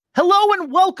Hello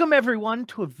and welcome everyone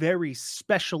to a very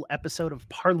special episode of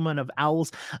Parliament of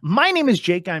Owls. My name is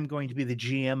Jake. I'm going to be the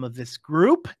GM of this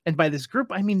group. And by this group,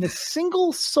 I mean the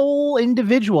single soul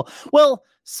individual. Well,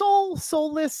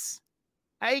 soulless.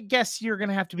 I guess you're going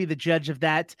to have to be the judge of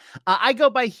that. I go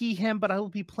by he, him, but I will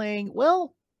be playing,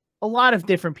 well, a lot of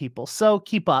different people. So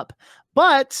keep up.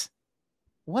 But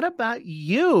what about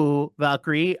you,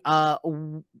 Valkyrie?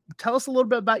 Tell us a little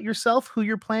bit about yourself, who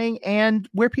you're playing, and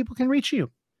where people can reach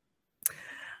you.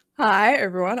 Hi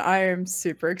everyone, I am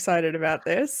super excited about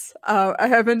this. I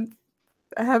haven't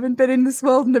been in this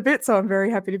world in a bit, so I'm very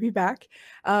happy to be back.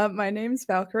 My name's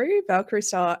Valkyrie, Valkyrie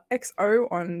Star XO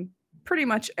on pretty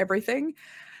much everything.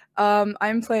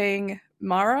 I'm playing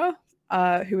Mara,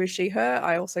 who is she, her.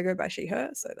 I also go by she,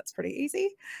 her, so that's pretty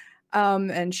easy.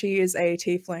 And she is a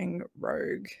tiefling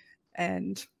rogue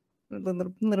and a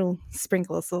little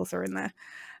sprinkle of saucer in there.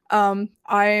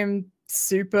 I'm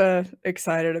super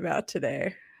excited about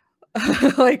today.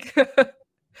 Like,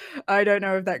 I don't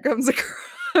know if that comes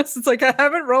across. It's like I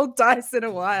haven't rolled dice in a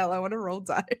while. I want to roll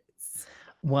dice.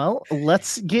 Well,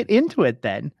 let's get into it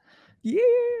then. Yeah.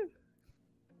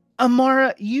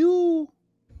 Amara, you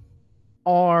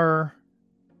are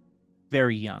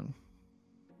very young.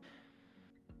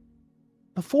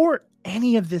 Before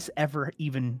any of this ever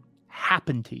even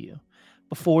happened to you,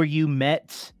 before you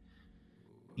met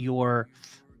your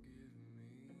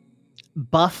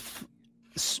buff,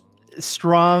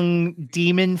 strong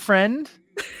demon friend,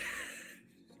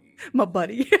 My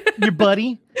buddy. your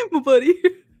buddy, My buddy.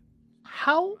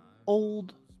 how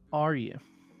old are you?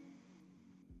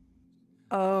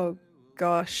 Oh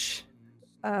gosh.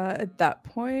 At that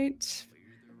point,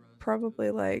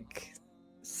 probably like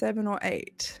 7 or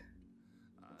 8.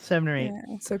 7 or 8.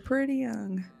 Yeah, so pretty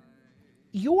young.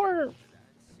 You're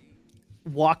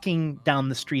walking down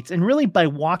the streets, and really by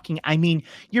walking, I mean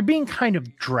you're being kind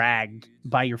of dragged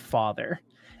by your father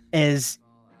as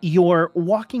you're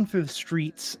walking through the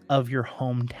streets of your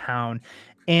hometown.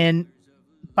 And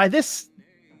by this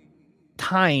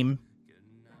time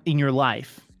in your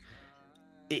life,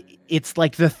 it's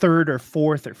like the third or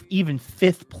fourth or even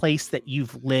fifth place that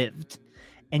you've lived.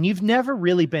 And you've never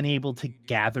really been able to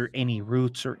gather any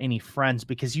roots or any friends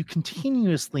because you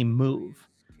continuously move.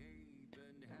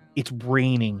 It's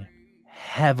raining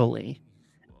heavily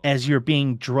as you're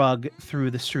being dragged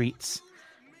through the streets.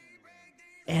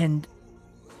 And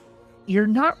you're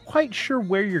not quite sure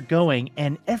where you're going.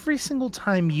 And every single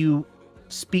time you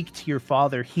speak to your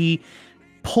father, he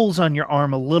pulls on your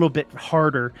arm a little bit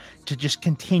harder to just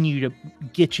continue to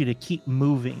get you to keep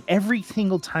moving. Every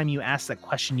single time you ask that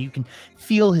question, you can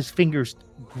feel his fingers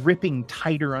gripping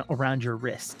tighter around your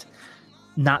wrist,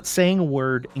 not saying a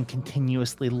word and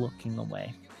continuously looking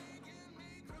away.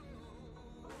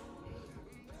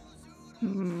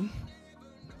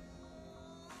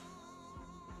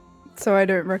 So I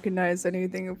don't recognize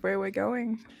anything of where we're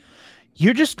going.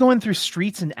 You're just going through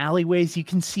streets and alleyways. You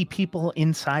can see people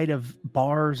inside of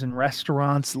bars and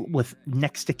restaurants with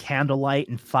next to candlelight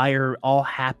and fire, all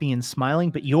happy and smiling,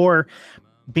 but you're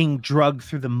being dragged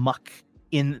through the muck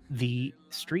in the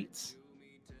streets.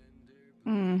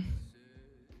 I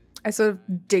sort of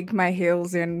dig my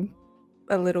heels in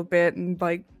a little bit and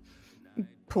like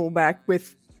pull back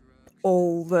with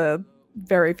all the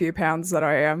very few pounds that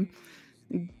I am.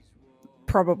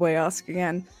 Probably ask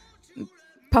again,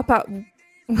 Papa,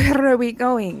 where are we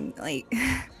going? Like,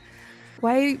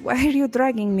 why are you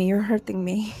dragging me? You're hurting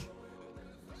me.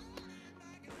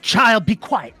 Child, be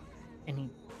quiet. And he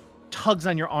tugs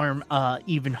on your arm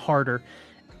even harder.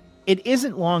 It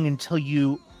isn't long until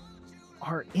you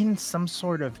are in some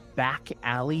sort of back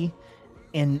alley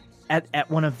and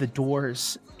at one of the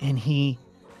doors, and he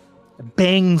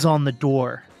bangs on the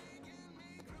door.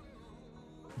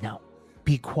 Now,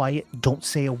 be quiet. Don't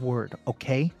say a word,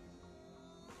 okay?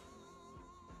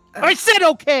 I said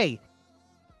okay!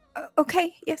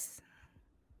 Okay, yes.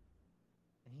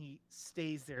 And he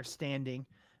stays there standing.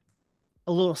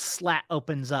 A little slat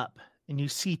opens up, and you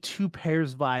see 2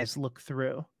 pairs of eyes look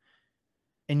through.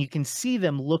 And you can see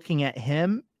them looking at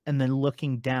him and then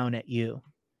looking down at you.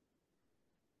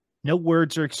 No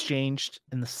words are exchanged,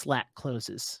 and the slat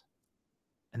closes.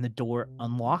 And the door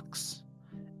unlocks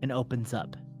and opens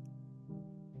up.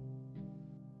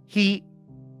 He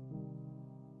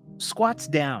squats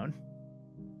down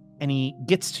and he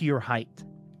gets to your height.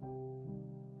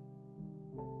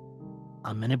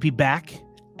 I'm going to be back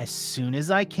as soon as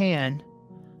I can,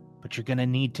 but you're going to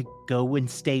need to go and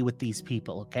stay with these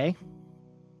people, okay?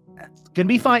 It's going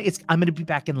to be fine. I'm going to be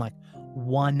back in like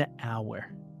 1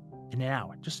 hour. In an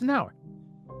hour. Just an hour.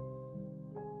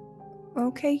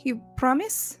 Okay, you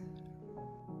promise?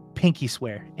 pinky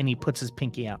swear. And he puts his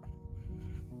pinky out.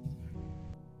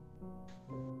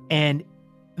 And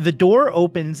the door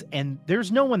opens and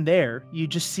there's no one there. You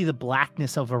just see the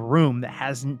blackness of a room that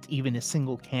hasn't even a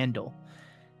single candle.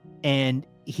 And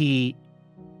he,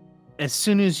 as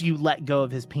soon as you let go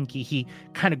of his pinky, he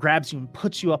kind of grabs you and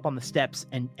puts you up on the steps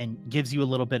and gives you a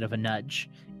little bit of a nudge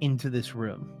into this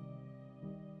room.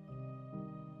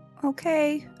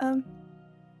 Okay.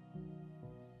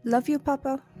 Love you,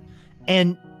 Papa.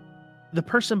 And the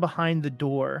person behind the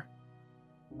door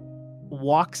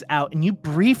walks out and you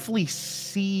briefly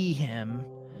see him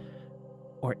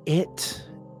or it.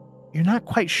 You're not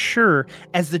quite sure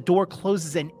as the door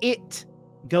closes and it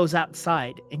goes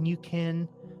outside, and you can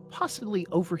possibly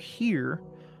overhear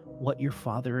what your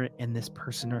father and this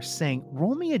person are saying.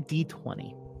 Roll me a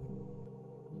d20.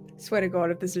 Swear to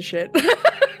God, if this is shit.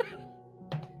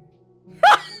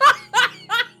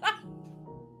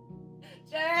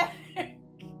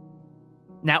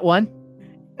 Nat 1?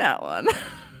 That one.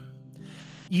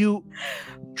 You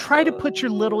try to put your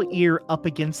little ear up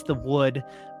against the wood,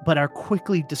 but are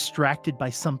quickly distracted by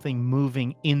something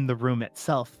moving in the room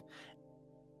itself.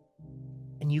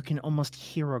 And you can almost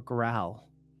hear a growl.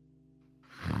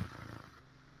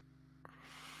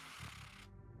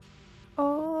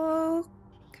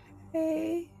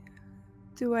 Okay.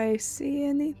 Do I see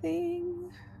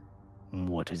anything?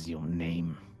 What is your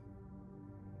name?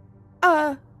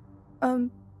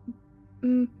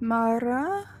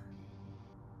 Mara?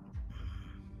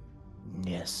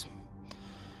 Yes.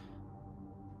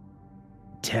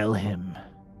 Tell him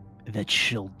that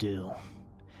she'll do.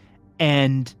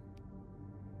 And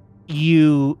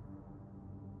you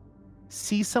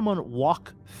see someone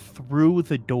walk through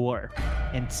the door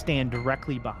and stand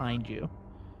directly behind you.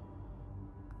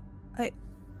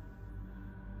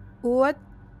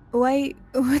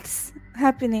 What's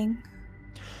happening?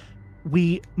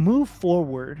 We move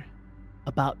forward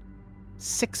about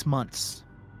 6 months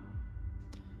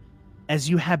as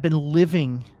you have been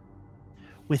living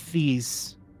with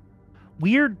these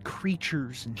weird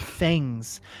creatures and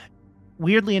things.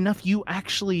 Weirdly enough, you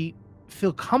actually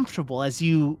feel comfortable as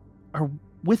you are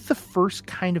with the first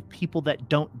kind of people that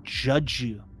don't judge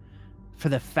you for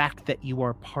the fact that you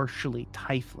are partially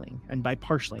tiefling. And by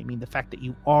partially, I mean the fact that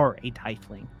you are a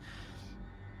tiefling.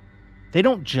 They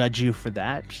don't judge you for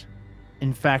that.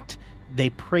 In fact, they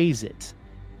praise it.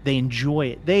 They enjoy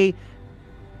it. They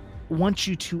want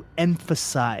you to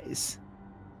emphasize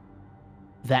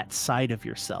that side of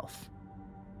yourself.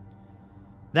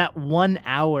 That 1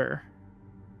 hour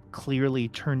clearly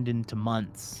turned into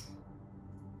months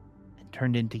and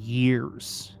turned into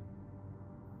years.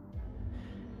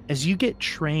 As you get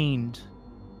trained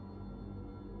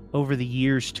over the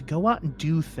years to go out and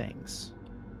do things,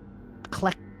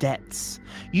 collect debts,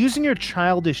 using your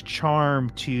childish charm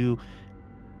to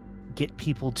get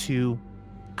people to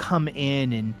come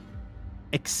in and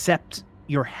accept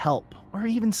your help, or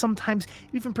even sometimes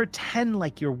even pretend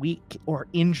like you're weak or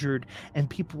injured, and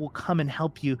people will come and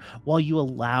help you while you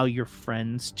allow your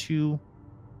friends to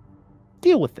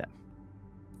deal with them.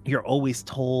 You're always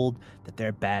told that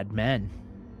they're bad men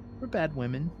or bad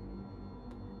women,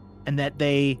 and that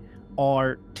they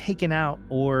are taken out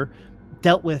or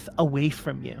dealt with away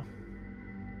from you.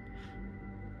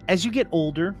 As you get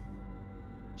older,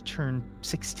 you turn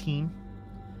 16.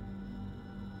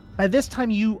 By this time,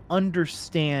 you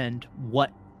understand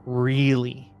what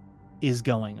really is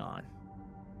going on.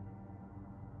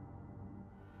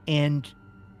 And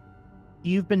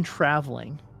you've been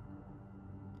traveling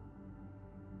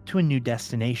to a new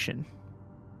destination.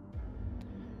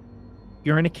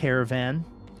 You're in a caravan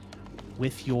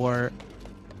with your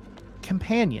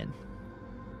companion.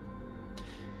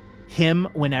 Him,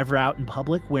 whenever out in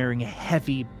public, wearing a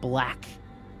heavy black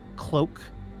cloak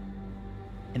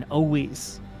and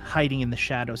always hiding in the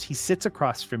shadows. He sits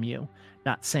across from you,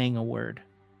 not saying a word.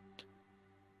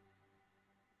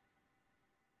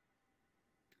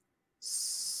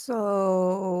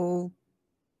 So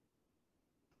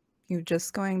you're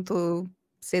just going to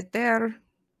sit there?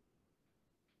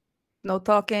 No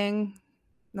talking,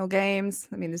 no games?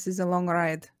 I mean, this is a long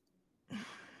ride.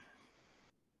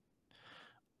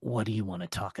 What do you want to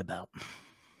talk about?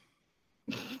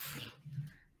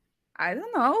 I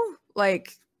don't know.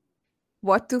 Like,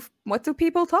 what do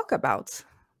people talk about?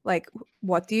 Like,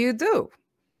 what do you do?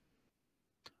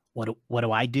 What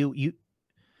do I do?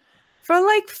 For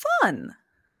like fun.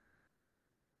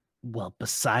 Well,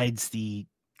 besides the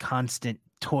constant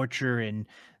torture and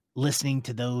listening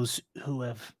to those who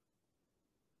have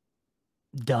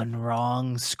done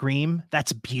wrong scream.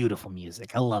 That's beautiful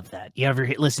music. I love that. You ever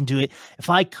listen to it? If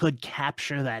I could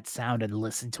capture that sound and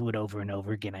listen to it over and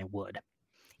over again, I would.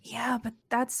 Yeah, but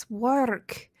that's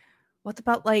work. What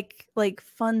about like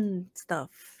fun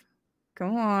stuff?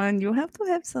 Come on, you have to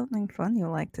have something fun you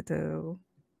like to do.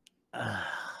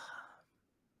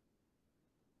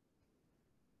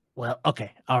 Well,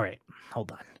 okay. All right.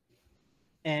 Hold on.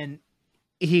 And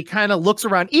he kind of looks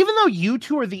around, even though you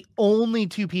two are the only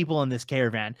two people in this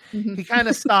caravan. He kind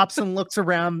of stops and looks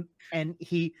around, and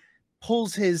he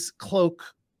pulls his cloak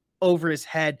over his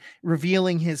head,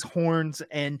 revealing his horns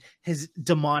and his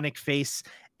demonic face.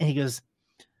 And he goes,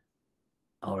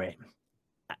 all right,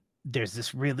 there's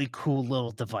this really cool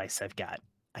little device I've got.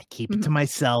 I keep it to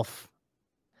myself,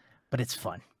 but it's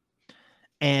fun.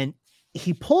 And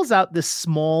he pulls out this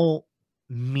small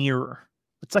mirror.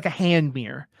 It's like a hand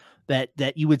mirror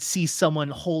that you would see someone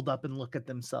hold up and look at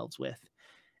themselves with.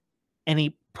 And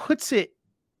he puts it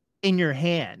in your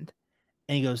hand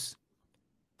and he goes,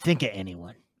 think of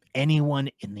anyone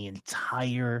in the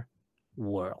entire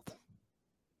world.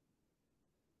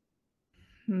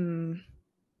 I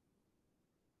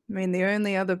mean, the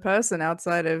only other person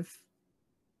outside of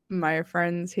my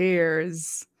friends here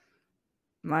is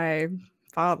my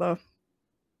father.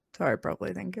 So I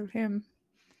probably think of him.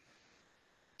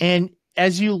 And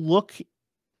as you look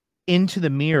into the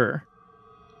mirror,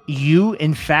 you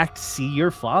in fact see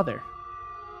your father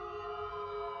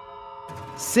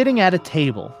sitting at a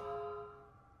table.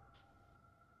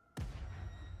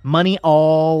 Money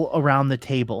all around the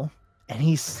table. And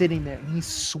he's sitting there and he's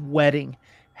sweating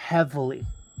heavily.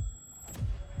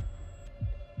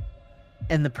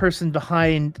 And the person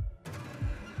behind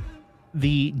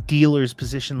the dealer's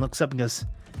position looks up and goes,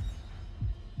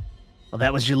 well,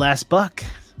 that was your last buck.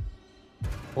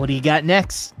 What do you got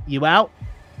next? You out?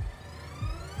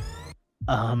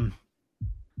 No,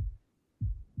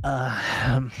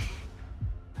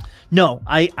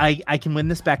 I can win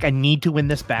this back. I need to win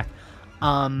this back.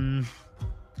 I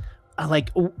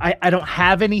don't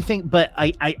have anything, but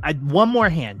I one more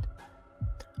hand.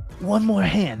 One more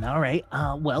hand. All right.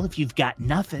 Well, if you've got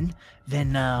nothing,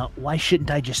 then why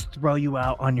shouldn't I just throw you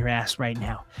out on your ass right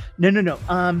now? No.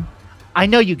 I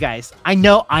know you guys. I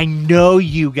know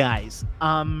you guys.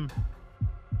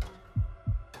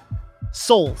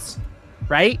 Souls,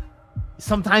 right?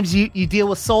 Sometimes you deal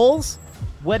with souls.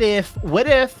 What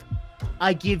if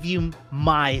I give you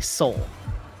my soul?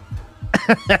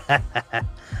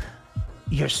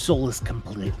 Your soul is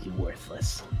completely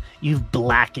worthless. You've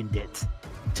blackened it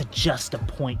to just a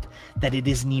point that it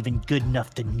isn't even good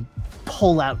enough to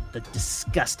pull out the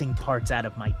disgusting parts out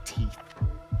of my teeth.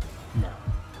 No.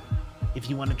 If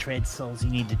you want to trade souls, you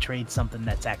need to trade something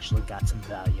that's actually got some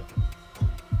value.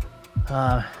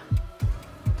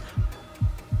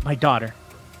 My daughter.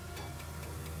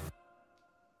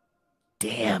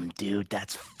 Damn, dude,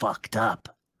 that's fucked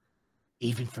up.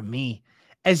 Even for me.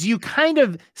 As you kind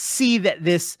of see that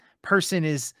this person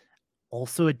is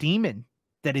also a demon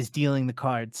that is dealing the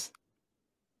cards.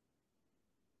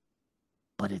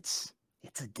 But it's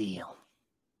a deal.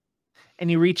 And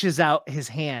he reaches out his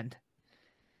hand.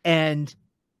 And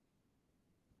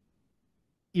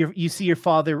you see your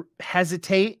father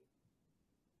hesitate,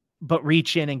 but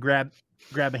reach in and grab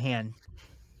a hand.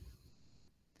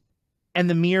 And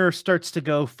the mirror starts to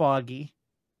go foggy.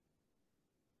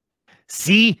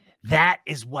 See, that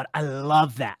is what I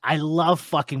love. That I love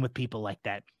fucking with people like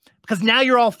that, because now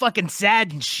you're all fucking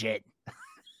sad and shit.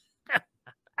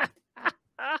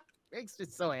 Makes me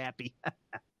so happy.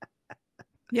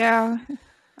 Yeah,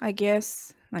 I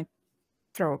guess. I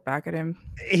throw it back at him.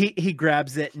 He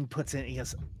grabs it and puts it in. He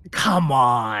goes, "Come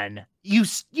on, you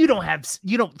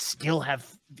don't still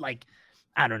have, like,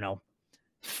 I don't know,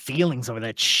 feelings over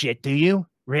that shit, do you?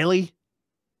 Really?"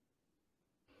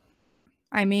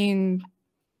 I mean,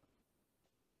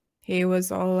 he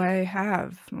was all I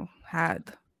had.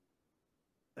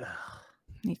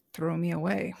 He threw me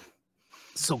away.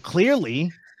 So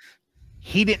clearly,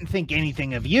 he didn't think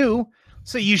anything of you,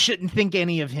 so you shouldn't think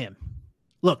any of him.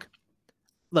 Look.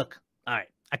 All right.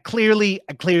 I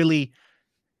clearly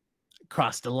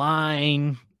crossed the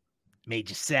line, made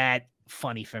you sad,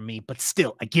 funny for me, but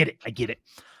still, I get it.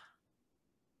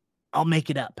 I'll make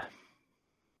it up.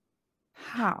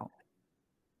 How?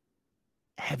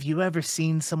 Have you ever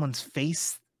seen someone's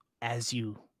face as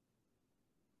you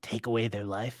take away their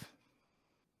life?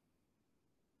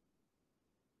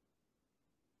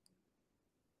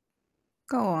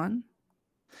 Go on.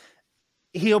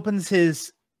 He opens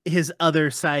his other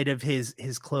side of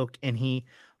his cloak and he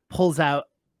pulls out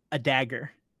a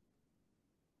dagger.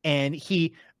 And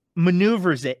he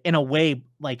maneuvers it in a way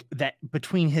like that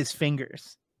between his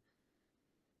fingers.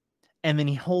 And then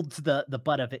he holds the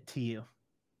butt of it to you.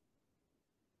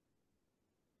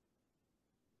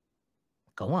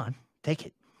 Go on, take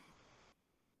it.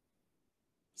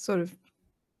 Sort of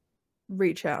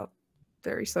reach out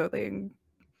very slowly and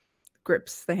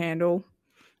grips the handle.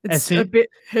 It's a bit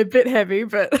heavy,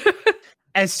 but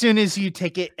as soon as you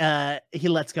take it, he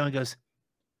lets go and goes,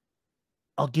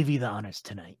 "I'll give you the honors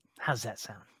tonight. How's that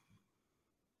sound?"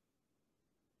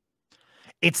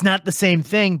 It's not the same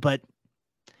thing, but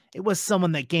it was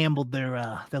someone that gambled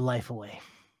their life away.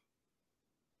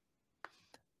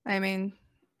 I mean,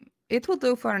 it will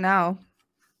do for now.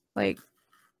 Like,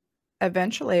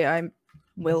 eventually I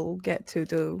will get to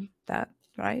do that,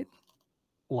 right?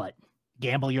 What?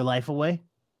 Gamble your life away?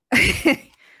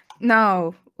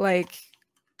 No, like,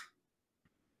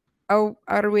 oh,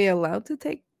 are we allowed to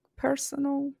take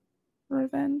personal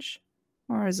revenge?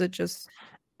 Or is it just...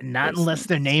 Not unless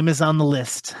their name is on the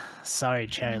list. Sorry,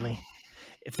 Charlie.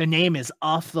 If their name is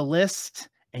off the list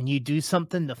and you do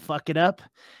something to fuck it up,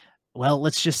 well,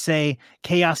 let's just say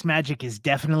chaos magic is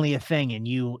definitely a thing and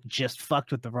you just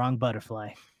fucked with the wrong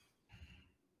butterfly.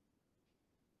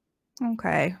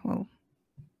 Okay, well,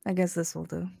 I guess this will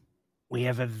do. We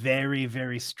have a very,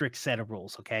 very strict set of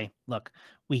rules, okay? Look,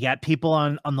 we got people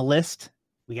on the list.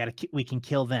 We can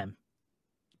kill them.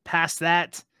 Past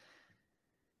that,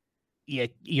 yeah,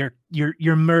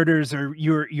 your murders or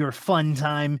your fun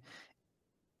time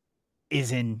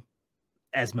is in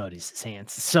Asmodeus'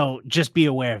 hands. So just be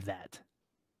aware of that.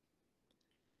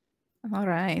 All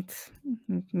right.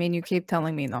 I mean, you keep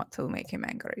telling me not to make him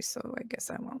angry, so I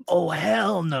guess I won't. Oh,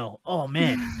 hell no. Oh,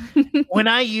 man. When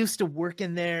I used to work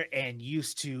in there and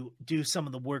used to do some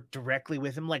of the work directly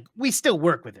with him, like, we still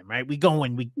work with him, right? We go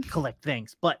and we collect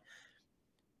things, but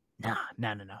no.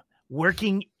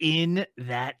 Working in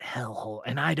that hellhole,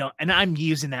 and I'm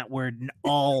using that word in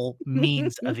all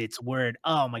means of its word.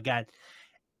 Oh, my God.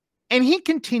 And he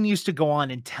continues to go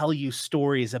on and tell you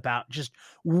stories about just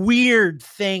weird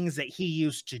things that he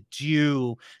used to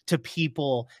do to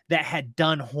people that had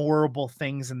done horrible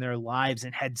things in their lives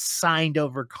and had signed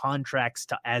over contracts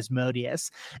to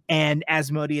Asmodeus. And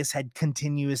Asmodeus had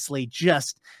continuously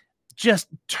just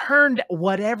turned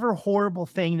whatever horrible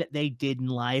thing that they did in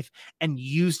life and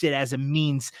used it as a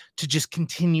means to just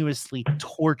continuously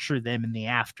torture them in the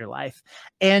afterlife.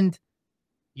 And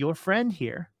your friend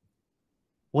here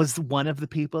was one of the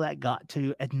people that got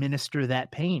to administer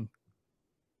that pain.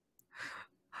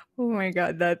 Oh my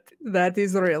God, that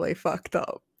is really fucked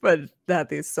up, but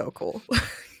that is so cool.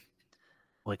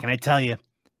 What can I tell you?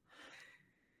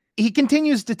 He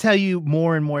continues to tell you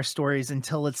more and more stories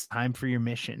until it's time for your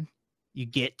mission. You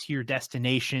get to your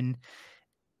destination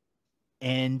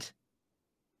and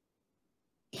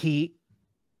he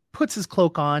puts his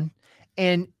cloak on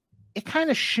and it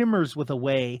kind of shimmers with a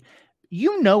way.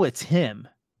 You know it's him,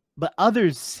 but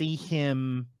others see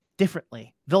him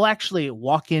differently. They'll actually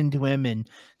walk into him and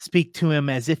speak to him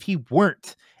as if he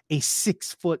weren't a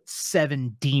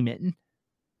 6'7" demon.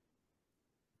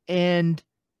 And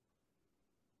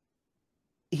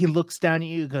he looks down at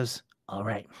you and goes, "All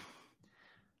right,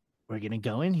 we're going to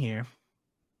go in here.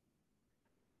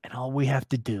 And all we have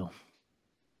to do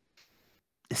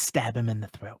is stab him in the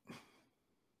throat.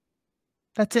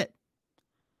 That's it.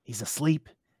 He's asleep.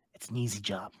 It's an easy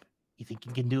job. You think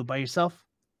you can do it by yourself?"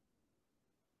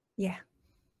 Yeah.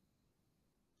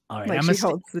 All right. Like, she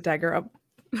holds the dagger up.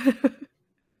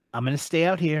 I'm going to stay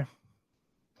out here.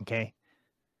 Okay.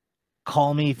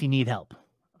 Call me if you need help.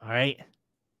 All right.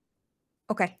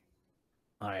 Okay.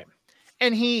 All right.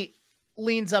 And he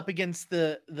leans up against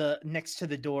the next to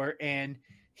the door and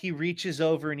he reaches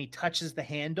over and he touches the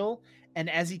handle. And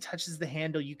as he touches the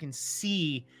handle, you can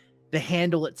see the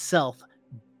handle itself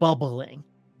bubbling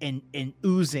and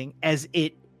oozing as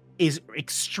it is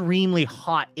extremely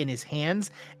hot in his hands,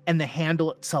 and the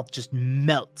handle itself just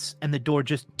melts and the door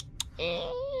just...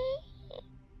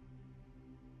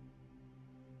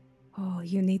 Oh,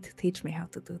 you need to teach me how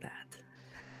to do that.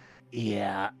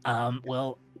 Yeah.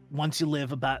 Well, once you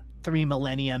live about 3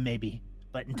 millennia, maybe.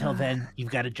 But until then,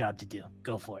 you've got a job to do.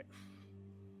 Go for it.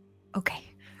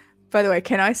 Okay. By the way,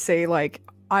 can I say, like,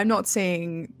 I'm not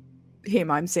seeing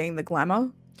him, I'm seeing the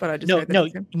glamour, but I just know that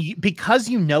it's him. Because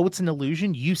you know it's an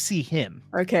illusion, you see him.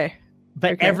 Okay.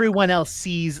 But everyone else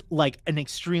sees, like, an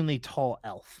extremely tall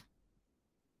elf.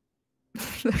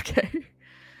 Okay.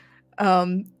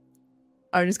 I'm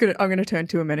gonna turn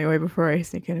to him anyway before I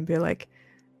sneak in and be like,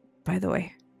 "By the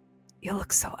way, you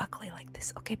look so ugly like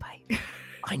this. Okay, bye."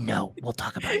 I know. We'll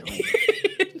talk about it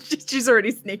later. She's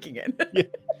already sneaking in. Yeah.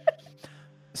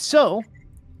 So,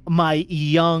 my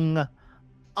young,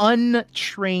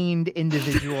 untrained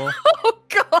individual. Oh,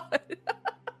 God.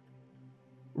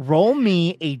 Roll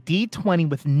me a d20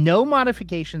 with no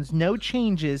modifications, no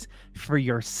changes for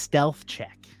your stealth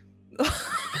check.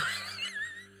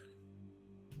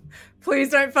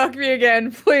 Please don't fuck me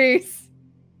again, please.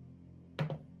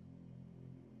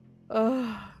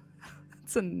 Oh,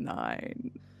 that's a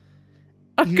 9.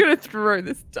 I'm gonna throw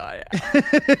this die out.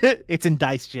 It's in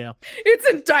dice jail. It's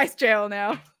in dice jail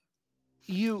now.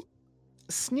 You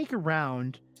sneak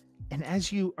around, and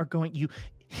as you are going, you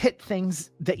hit things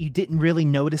that you didn't really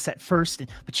notice at first,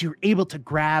 but you're able to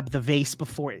grab the vase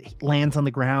before it lands on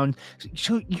the ground.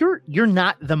 So you're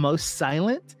not the most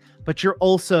silent, but you're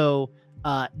also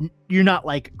you're not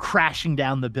like crashing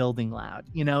down the building loud.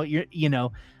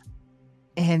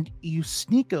 And you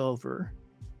sneak over,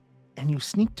 and you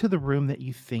sneak to the room that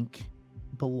you think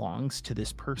belongs to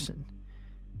this person,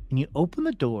 and you open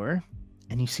the door,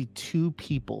 and you see 2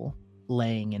 people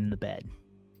laying in the bed.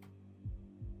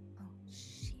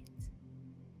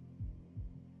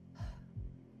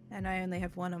 And I only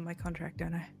have 1 on my contract,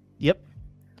 don't I? Yep.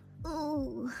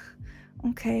 Oh,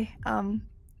 okay.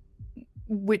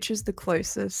 Which is the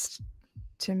closest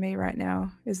to me right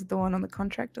now? Is it the one on the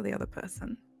contract or the other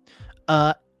person?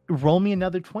 Roll me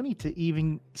another 20 to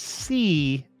even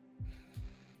see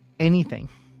anything.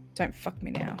 Don't fuck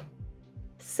me now.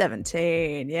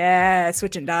 17. Yeah,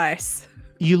 switching dice.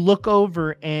 You look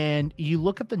over and you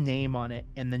look at the name on it,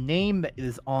 and the name that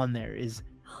is on there is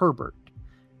Herbert.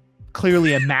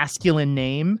 Clearly a masculine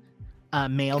name,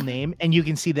 male name, and you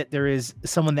can see that there is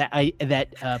someone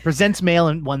that presents male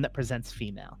and one that presents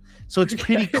female. So it's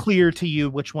pretty clear to you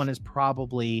which one is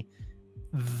probably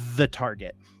the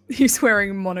target. He's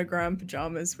wearing monogram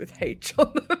pajamas with H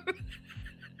on them.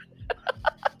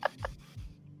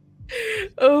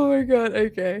 Oh my god,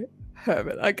 okay.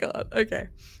 Herbert, I can't. Okay.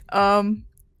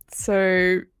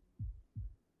 So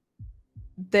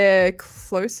they're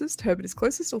closest. Herbert is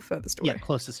closest or furthest away? Yeah,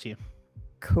 closest to you.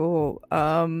 Cool.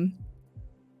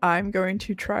 I'm going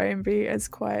to try and be as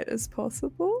quiet as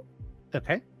possible.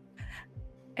 Okay.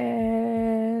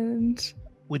 And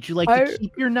would you like to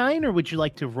keep your 9, or would you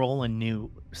like to roll a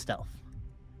new stealth?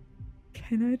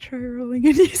 Can I try rolling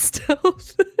a new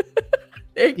stealth?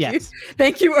 Thank you.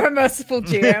 Thank you, our merciful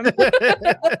GM.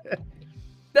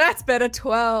 That's better.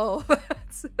 12.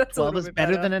 That's 12 is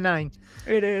better than a 9.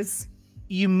 It is.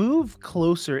 You move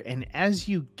closer, and as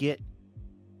you get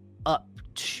up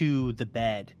to the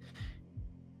bed,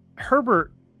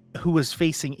 Herbert, who was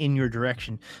facing in your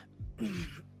direction,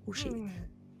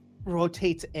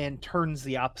 rotates and turns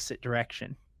the opposite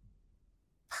direction.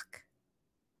 Fuck.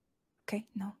 Okay,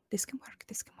 no, this can work.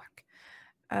 This can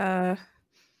work.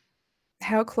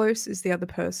 How close is the other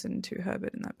person to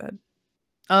Herbert in that bed?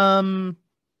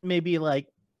 Maybe like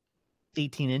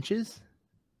 18 inches.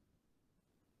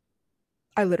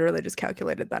 I literally just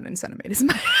calculated that in centimeters in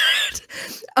my head.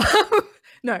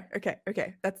 No,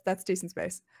 okay, that's decent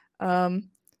space.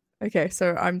 Okay,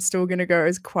 so I'm still gonna go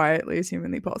as quietly as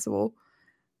humanly possible.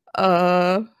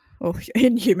 Or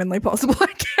inhumanly possible,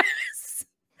 I guess.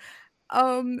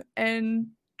 And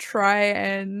try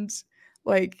and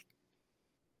like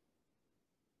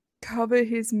cover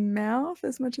his mouth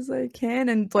as much as I can,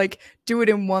 and like do it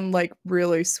in one like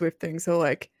really swift thing. So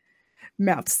like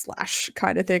mouth slash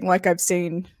kind of thing, like I've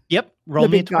seen. Yep. Roll the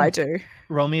me big guy do.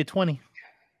 Roll me a 20.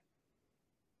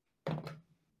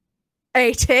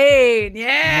 18.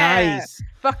 Yeah. Nice.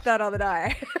 Fuck that other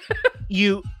die.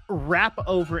 You wrap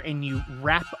over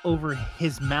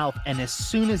his mouth, and as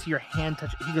soon as your hand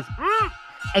touches, he goes,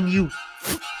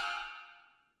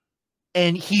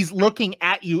 and he's looking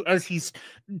at you as he's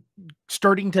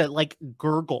starting to like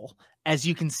gurgle, as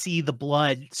you can see the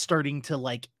blood starting to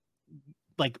like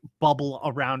bubble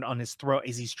around on his throat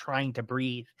as he's trying to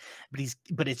breathe,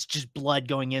 but it's just blood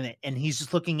going in it, and he's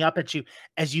just looking up at you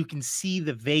as you can see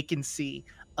the vacancy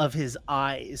of his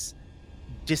eyes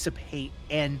dissipate.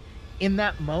 And in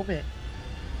that moment,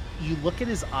 you look at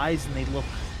his eyes, and they look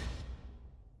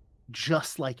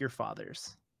just like your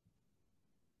father's.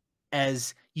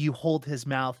 As you hold his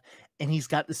mouth, and he's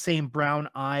got the same brown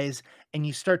eyes, and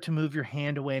you start to move your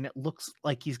hand away, and it looks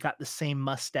like he's got the same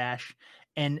mustache,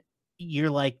 and you're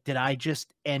like, did I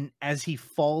just... And as he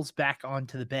falls back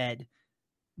onto the bed,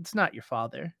 it's not your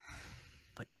father,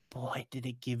 but boy, did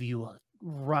it give you a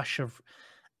rush of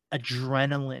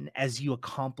adrenaline as you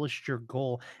accomplished your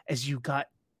goal, as you got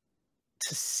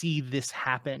to see this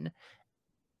happen.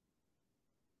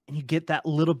 And you get that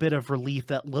little bit of relief,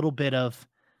 that little bit of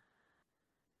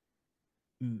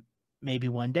maybe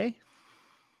one day.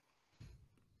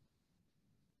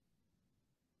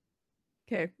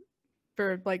 Okay.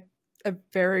 for like a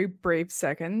very brief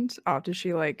second after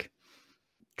she like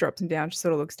drops him down, she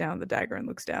sort of looks down at the dagger and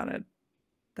looks down at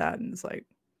that and is like,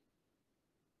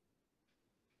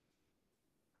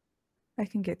 I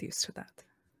can get used to that.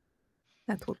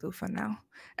 That will do for now.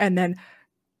 And then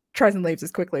tries and leaves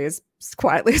as quietly as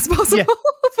possible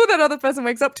before that other person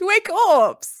wakes up to a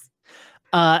corpse.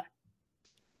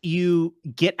 You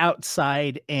get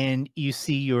outside and you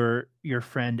see your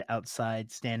friend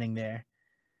outside standing there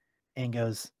and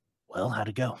goes, well, how'd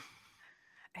it go?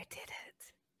 I did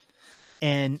it.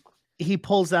 And he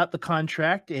pulls out the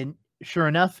contract, and sure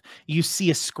enough, you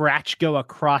see a scratch go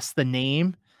across the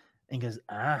name and goes,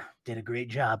 did a great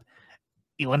job.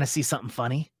 You want to see something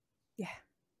funny? Yeah.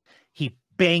 He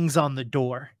bangs on the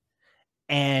door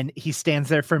and he stands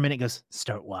there for a minute, goes,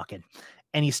 start walking.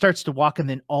 And he starts to walk, and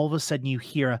then all of a sudden you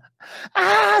hear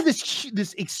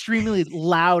this extremely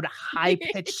loud,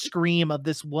 high-pitched scream of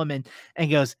this woman,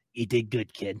 and goes, you did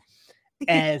good, kid.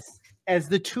 As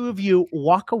the two of you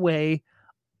walk away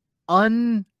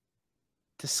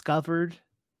undiscovered,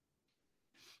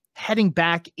 heading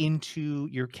back into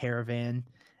your caravan,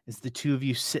 as the two of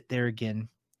you sit there again.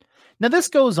 Now this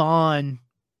goes on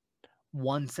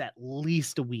once at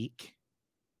least a week.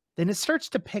 Then it starts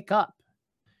to pick up.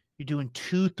 You're doing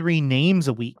 2-3 names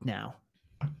a week now.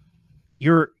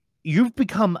 You've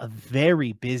become a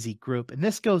very busy group, and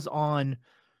this goes on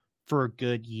for a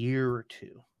good year or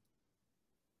two.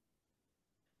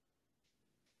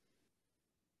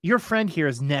 Your friend here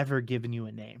has never given you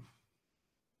a name.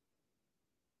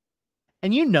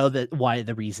 And you know that why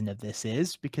the reason of this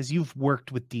is because you've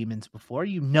worked with demons before.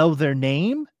 You know their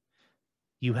name.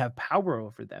 You have power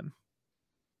over them.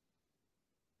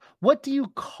 What do you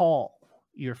call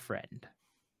your friend?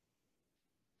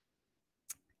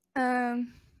 I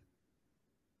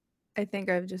think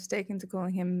I've just taken to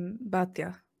calling him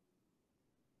Batya.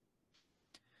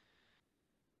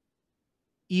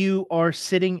 You are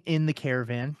sitting in the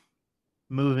caravan,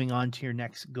 moving on to your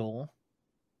next goal.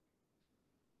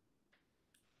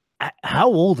 How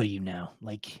old are you now?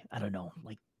 Like, I don't know,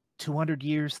 like 200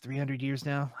 years, 300 years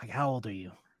now? Like, how old are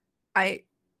you?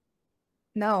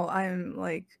 No, I'm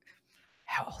like,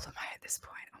 how old am I at this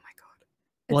point? Oh my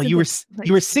God. Well, you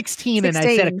were 16 and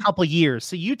I said a couple years.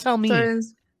 So you tell me. So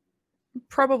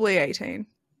probably 18.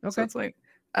 Okay. So it's like,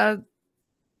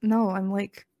 no, I'm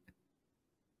like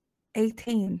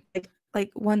 18.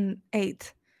 Like 18.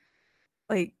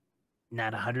 Like.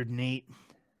 Not 108.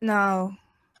 No.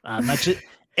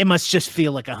 It must just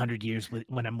feel like 100 years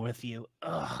when I'm with you.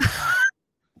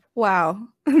 Wow.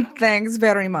 Thanks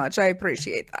very much. I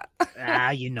appreciate that.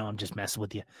 I'm just messing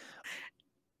with you.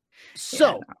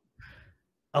 So,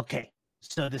 okay.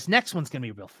 So this next one's going to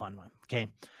be a real fun one. Okay.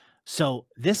 So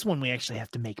this one we actually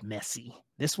have to make messy.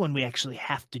 This one we actually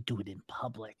have to do it in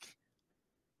public.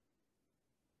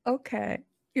 Okay.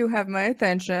 You have my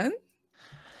attention.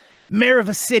 Mayor of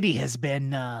a city has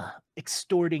been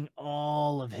extorting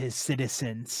all of his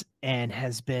citizens and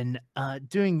has been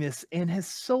doing this and has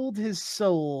sold his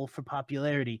soul for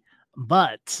popularity.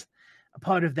 But a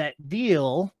part of that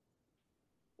deal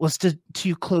was to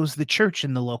close the church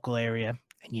in the local area.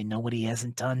 And you know what he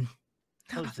hasn't done?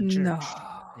 Close the church. No.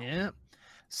 Yeah.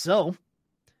 So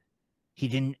he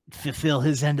didn't fulfill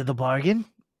his end of the bargain.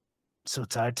 So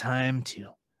it's our time to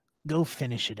go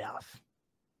finish it off.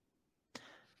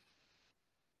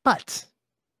 But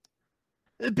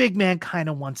the big man kind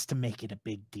of wants to make it a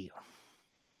big deal.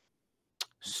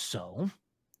 So,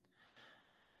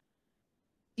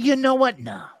 you know what?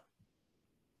 No.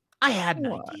 I had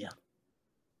an idea.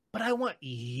 But I want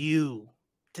you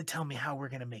to tell me how we're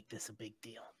going to make this a big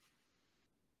deal.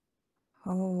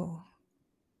 Oh.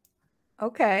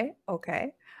 Okay.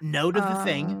 Note of the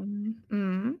thing.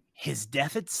 His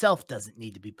death itself doesn't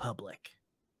need to be public.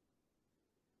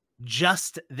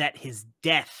 Just that his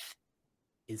death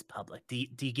is public. Do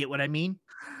you get what I mean?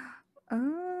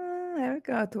 I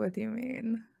got what you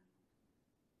mean.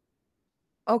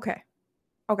 Okay.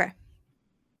 How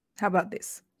about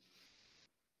this?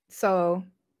 So,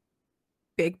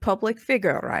 big public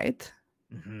figure, right?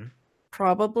 Mm-hmm.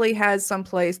 Probably has some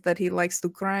place that he likes to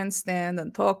grandstand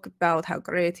and talk about how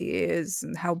great he is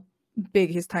and how big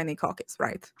his tiny cock is,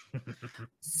 right?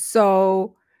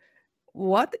 So,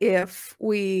 what if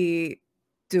we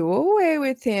do away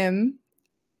with him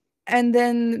and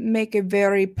then make a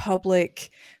very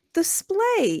public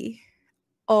display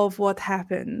of what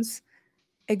happens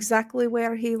exactly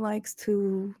where he likes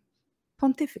to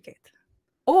pontificate?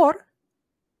 Or,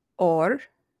 oh,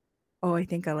 I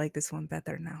think I like this one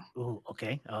better now. Oh,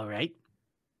 okay. All right.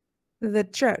 The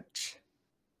church.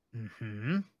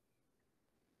 Mm-hmm.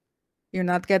 You're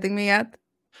not getting me yet?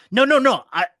 No, no, no.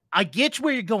 I get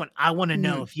where you're going. I want to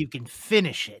know if you can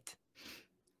finish it.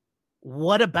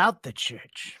 What about the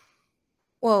church?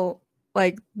 Well,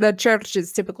 like the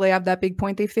churches typically have that big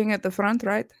pointy thing at the front,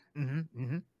 right?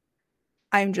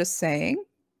 I'm just saying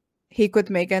he could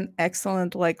make an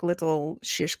excellent like little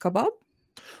shish kebab.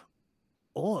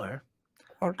 Or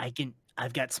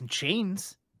I've got some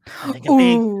chains. I think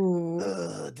Ooh.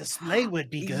 a big display would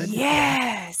be good.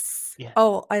 Yes. Yeah.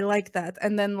 Oh, I like that.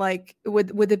 And then like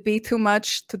would it be too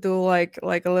much to do like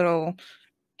a little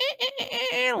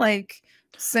like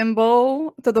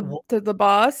symbol to the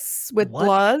boss with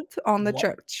blood on the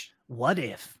church? What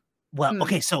if? Well,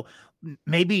 okay, so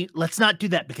maybe let's not do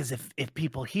that, because if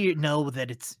people here know that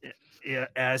it's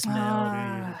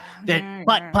Asmel, then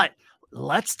but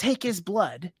let's take his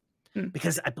blood,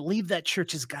 because I believe that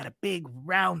church has got a big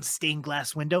round stained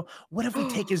glass window. What if we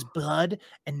take his blood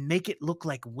and make it look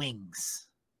like wings?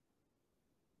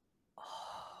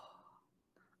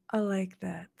 I like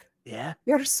that. Yeah.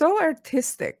 You're so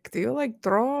artistic. Do you like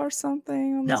draw or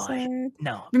something on the side?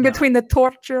 No. In between the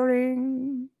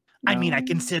torturing. I mean, I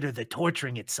consider the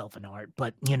torturing itself an art,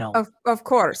 but you know, of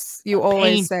course, you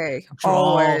always say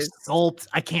always sculpt.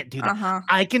 I can't do that.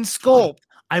 I can sculpt.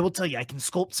 I will tell you, I can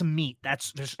sculpt some meat.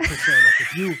 That's just for sure. Like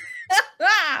if you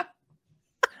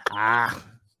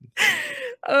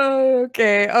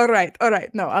Okay. All right.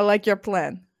 No, I like your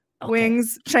plan. Okay.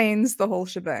 Wings, chains, the whole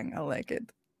shebang. I like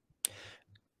it.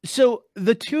 So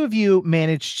the two of you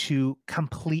manage to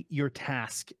complete your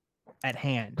task at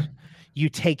hand. You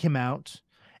take him out,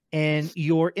 and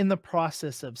you're in the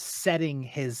process of setting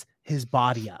his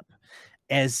body up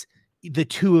as the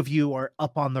two of you are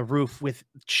up on the roof with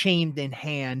chained in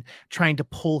hand, trying to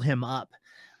pull him up.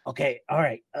 Okay. All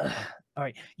right. All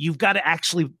right. You've got to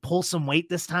actually pull some weight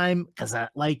this time, because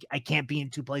I can't be in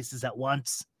two places at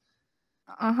once.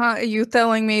 Are you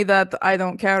telling me that I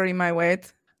don't carry my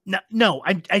weight? No,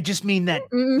 I just mean that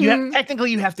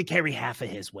technically you have to carry half of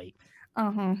his weight.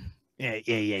 Yeah.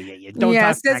 Don't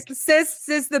talk back.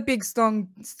 Says the big strong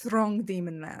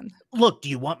demon man. Look, do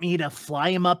you want me to fly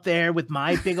him up there with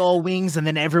my big old wings and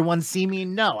then everyone see me?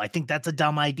 No, I think that's a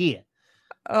dumb idea.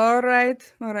 All right,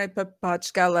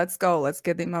 Papachka, let's go. Let's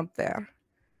get him up there.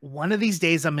 One of these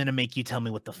days, I'm gonna make you tell me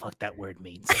what the fuck that word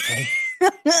means. Okay.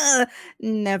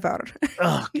 Never.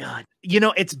 Oh God. You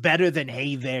know, it's better than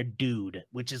 "Hey there, dude,"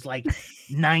 which is like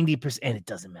 90%, and it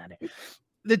doesn't matter.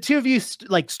 The two of you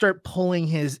start pulling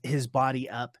his body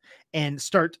up and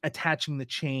start attaching the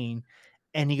chain,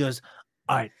 and he goes,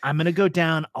 all right, I'm gonna go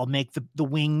down. I'll make the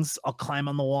wings. I'll climb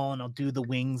on the wall and I'll do the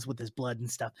wings with his blood and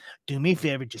stuff. Do me a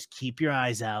favor, just keep your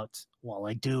eyes out while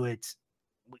I do it.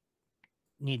 We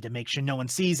need to make sure no one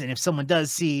sees, and if someone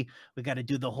does see, we got to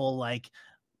do the whole like,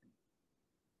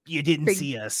 you didn't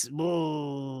see us.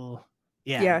 Whoa.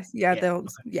 Yeah.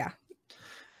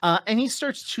 And he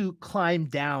starts to climb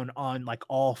down on like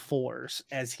all fours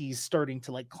as he's starting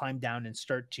to like climb down and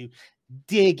start to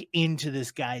dig into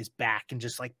this guy's back and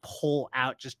just like pull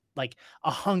out just like a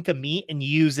hunk of meat and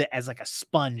use it as like a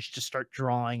sponge to start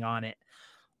drawing on it.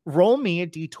 Roll me a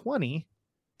d20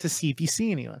 to see if you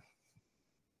see anyone.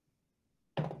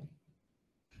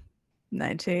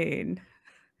 19.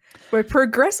 We're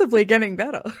progressively getting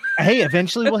better. Hey,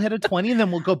 eventually we'll hit a 20 and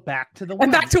then we'll go back to the 1.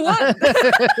 And back to 1.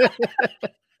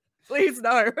 Please,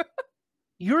 no.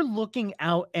 You're looking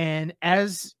out, and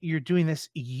as you're doing this,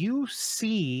 you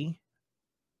see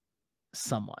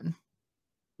someone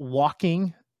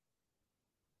walking,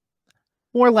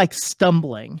 more like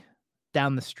stumbling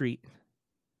down the street.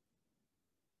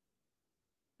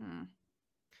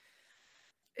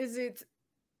 Is it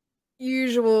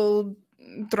usual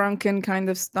drunken kind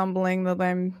of stumbling that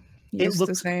I'm used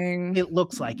to saying? It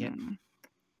looks like it.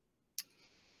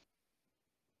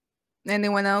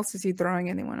 Anyone else? Is he drawing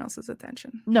anyone else's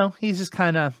attention? No, he's just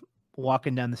kind of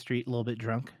walking down the street a little bit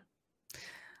drunk.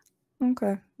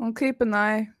 Okay, I'll keep an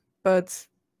eye, but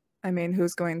I mean,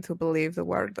 who's going to believe the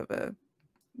word of a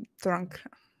drunk?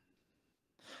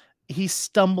 He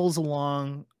stumbles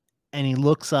along and he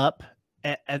looks up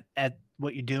at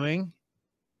what you're doing.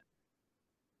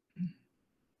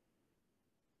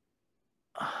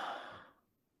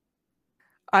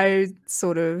 I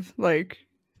sort of like,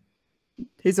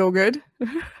 he's all good.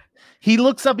 He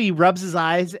looks up, he rubs his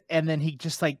eyes, and then he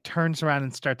just like turns around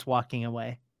and starts walking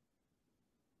away.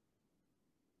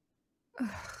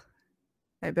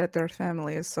 I bet their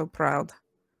family is so proud.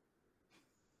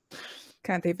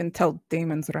 Can't even tell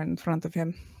demons right in front of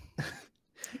him.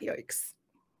 Yikes.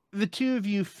 The two of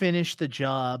you finish the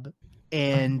job,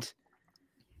 and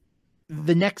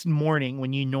the next morning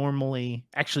when you normally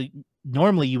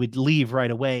you would leave right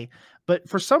away, But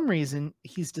for some reason,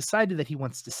 he's decided that he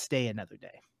wants to stay another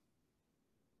day.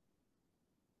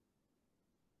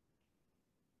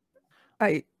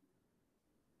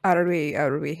 Are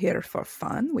we here for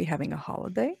fun? We having a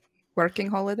holiday? Working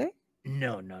holiday?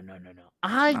 No.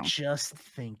 I No. just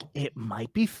think it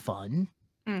might be fun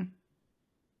Mm.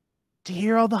 to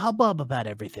hear all the hubbub about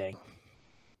everything.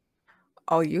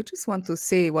 Oh, you just want to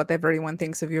see what everyone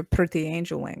thinks of your pretty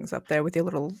angel wings up there with your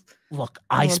little Look,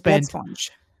 little blood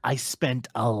sponge. I spent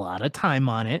a lot of time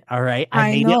on it. All right.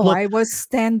 I know. I was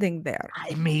standing there.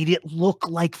 I made it look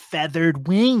like feathered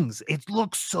wings. It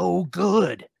looks so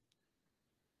good.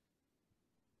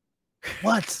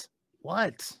 What?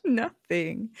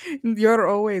 Nothing. You're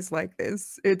always like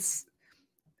this. It's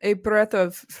a breath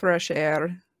of fresh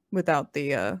air without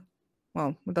the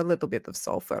with a little bit of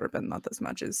sulfur, but not as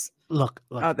much as look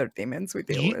other demons we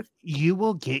deal with. You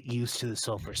will get used to the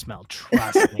sulfur smell.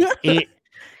 Trust me.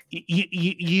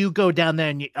 You go down there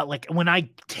and like when I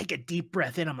take a deep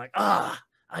breath in, I'm like,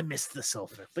 I miss the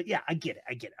sulfur. But yeah, I get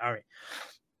it. All right.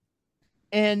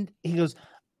 And he goes,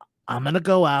 I'm gonna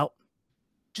go out.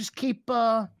 Just keep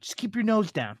your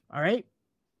nose down. All right.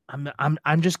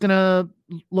 I'm just gonna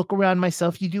look around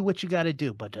myself. You do what you gotta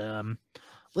do. But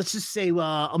let's just say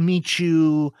I'll meet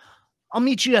you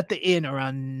at the inn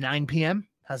around 9 p.m.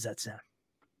 How's that sound?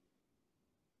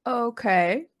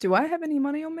 Okay. Do I have any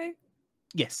money on me?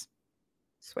 Yes.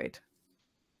 Sweet.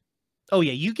 Oh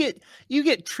yeah, you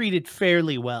get treated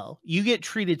fairly well. You get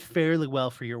treated fairly well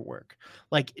for your work.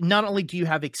 Like not only do you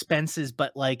have expenses,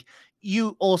 but like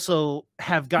you also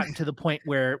have gotten to the point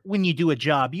where when you do a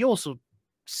job, you also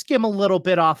skim a little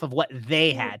bit off of what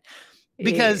they had.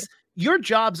 Because your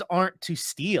jobs aren't to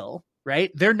steal, right?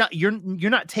 They're not you're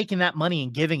not taking that money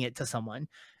and giving it to someone.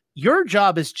 Your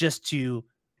job is just to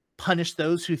punish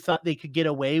those who thought they could get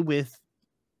away with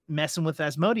messing with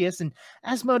Asmodeus, and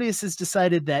Asmodeus has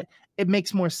decided that it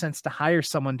makes more sense to hire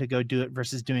someone to go do it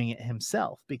versus doing it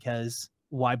himself, because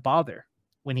why bother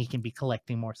when he can be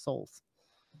collecting more souls?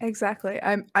 Exactly.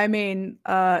 I mean,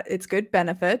 it's good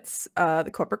benefits. The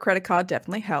corporate credit card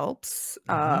definitely helps.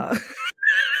 No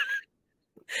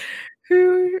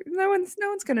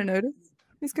one's gonna notice.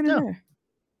 Who's gonna know?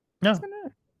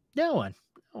 No one.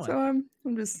 So I'm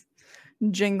just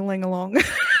jingling along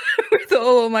with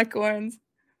all of my coins.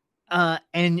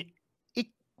 And it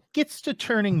gets to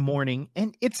turning morning,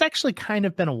 and it's actually kind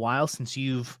of been a while since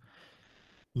you've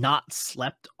not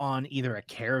slept on either a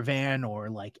caravan or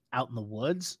like out in the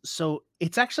woods. So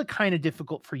it's actually kind of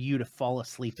difficult for you to fall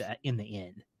asleep in the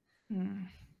inn. Mm.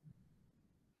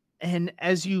 And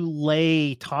as you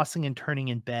lay tossing and turning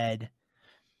in bed,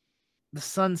 the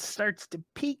sun starts to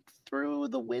peek through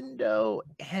the window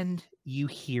and you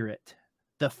hear it.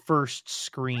 The first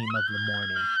scream of the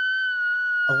morning.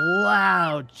 A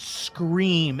loud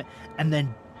scream, and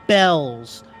then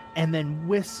bells, and then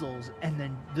whistles, and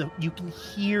then you can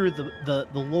hear the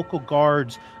local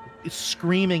guards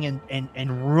screaming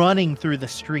and running through the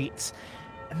streets.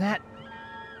 And that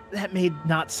made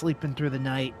not sleeping through the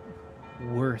night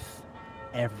worth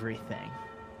everything.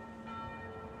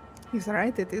 He's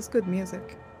right, it is good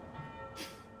music.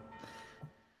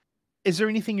 Is there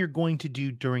anything you're going to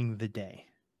do during the day?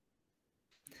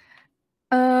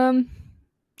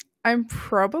 I'm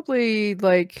probably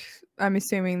I'm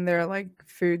assuming there are like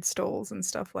food stalls and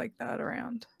stuff like that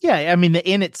around. Yeah, I mean the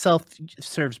inn itself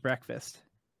serves breakfast.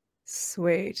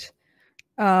 Sweet.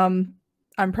 I'm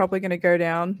probably going to go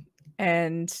down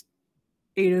and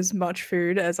eat as much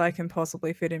food as I can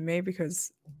possibly fit in me,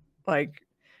 because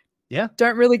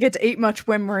don't really get to eat much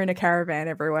when we're in a caravan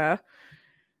everywhere.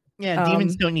 Yeah,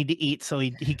 demons don't need to eat, so he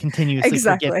continuously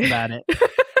forgets about it.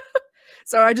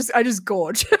 So I just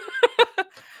gorge.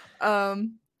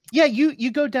 Yeah,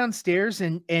 you go downstairs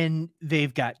and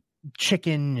they've got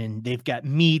chicken and they've got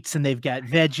meats and they've got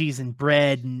veggies and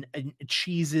bread and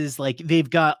cheeses. Like they've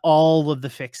got all of the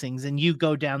fixings, and you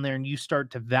go down there and you start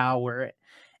to devour it.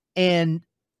 And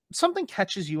something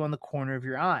catches you on the corner of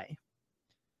your eye.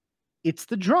 It's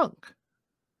the drunk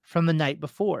from the night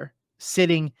before,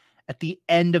 sitting at the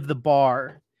end of the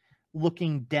bar,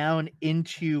 looking down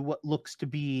into what looks to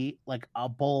be like a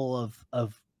bowl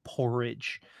of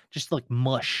porridge, just like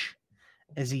mush,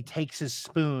 as he takes his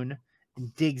spoon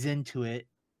and digs into it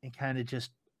and kind of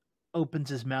just opens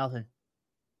his mouth and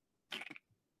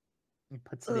he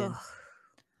puts it in.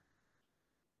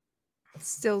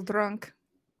 Still drunk.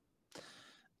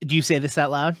 Do you say this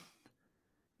out loud?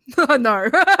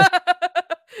 No.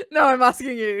 No, I'm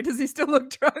asking you. Does he still look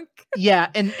drunk? Yeah,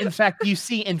 and in fact, you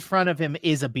see in front of him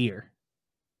is a beer.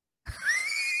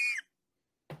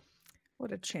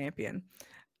 What a champion.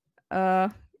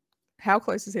 How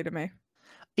close is he to me?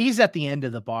 He's at the end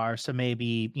of the bar, so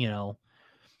maybe,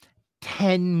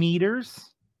 10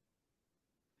 meters.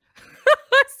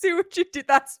 I see what you did.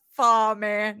 That's far,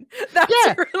 man. That's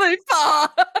Yeah. really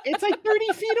far. It's like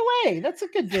 30 feet away. That's a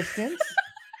good distance.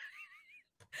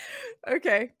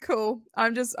 Okay, cool.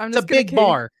 It's a big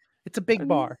bar. It's a big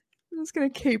bar. I'm just gonna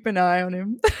keep an eye on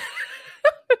him.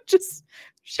 Just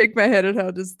shake my head at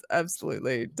how just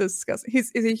absolutely disgusting.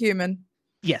 Is he human?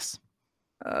 Yes.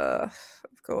 Of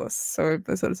course. So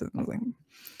that's sort of something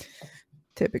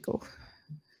typical.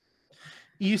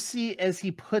 You see as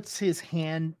he puts his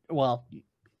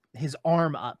his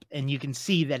arm up, and you can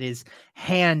see that his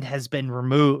hand has been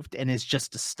removed and is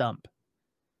just a stump.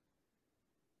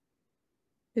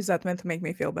 Is that meant to make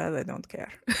me feel bad? I don't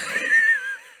care.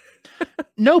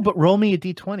 No, but roll me a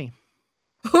d20.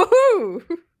 Ooh.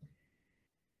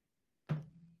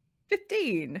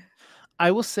 15.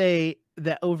 I will say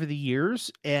that over the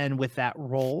years and with that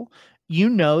roll, you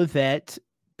know that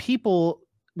people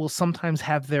will sometimes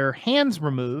have their hands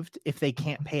removed if they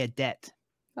can't pay a debt.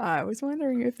 I was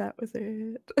wondering if that was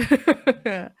it.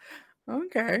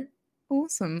 Okay.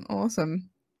 Awesome.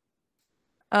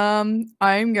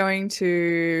 I'm going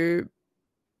to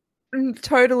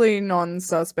totally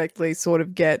non-suspectly sort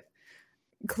of get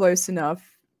close enough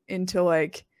into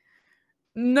like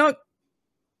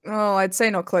I'd say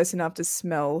not close enough to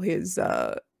smell his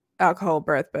alcohol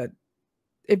breath, but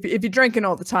if you're drinking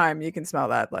all the time, you can smell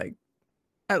that like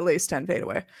at least 10 feet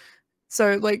away.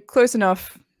 So like close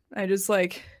enough. I just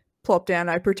like plop down.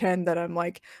 I pretend that I'm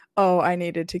like, oh, I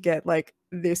needed to get like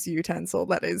this utensil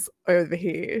that is over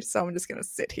here. So I'm just going to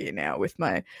sit here now with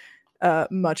my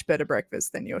much better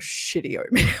breakfast than your shitty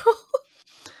oatmeal.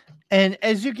 And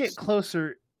as you get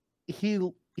closer,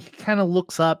 he kind of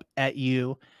looks up at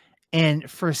you, and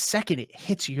for a second it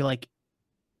hits you. You're like,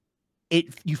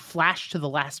 you flash to the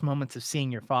last moments of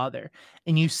seeing your father,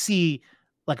 and you see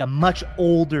like a much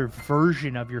older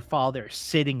version of your father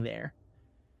sitting there.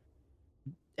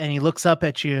 And he looks up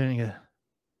at you and he goes,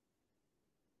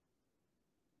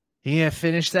 "You gonna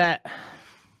finish that?"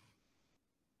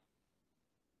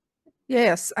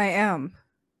 Yes, I am.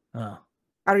 Oh.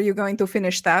 Are you going to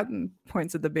finish that? And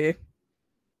points at the beer.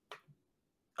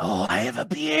 Oh, I have a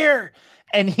beer.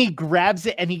 And he grabs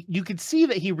it, and you can see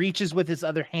that he reaches with his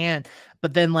other hand,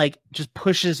 but then like just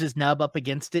pushes his nub up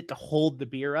against it to hold the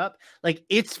beer up. Like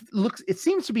it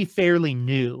seems to be fairly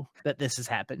new that this has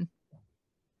happened.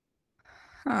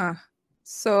 Huh.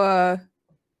 So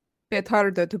bit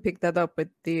harder to pick that up with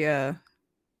the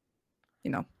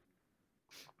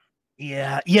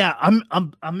Yeah. I'm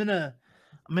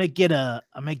gonna get a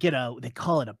they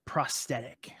call it a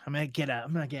prosthetic. I'm gonna get a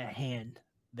hand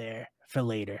there for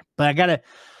later, but I gotta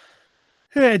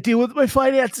deal with my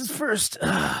finances first.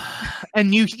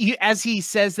 And you as he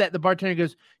says that, the bartender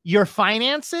goes, "Your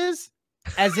finances?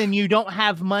 As in you don't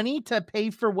have money to pay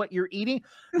for what you're eating?"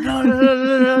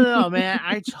 No, man.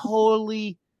 I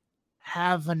totally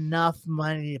have enough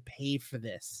money to pay for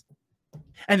this.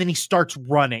 And then he starts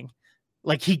running.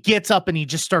 Like he gets up and he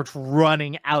just starts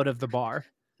running out of the bar.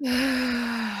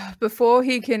 Before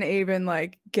he can even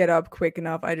like get up quick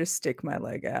enough, I just stick my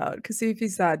leg out, because if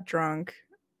he's that drunk,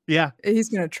 yeah, he's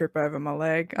gonna trip over my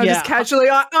leg. I just casually,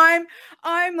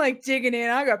 I'm like digging in.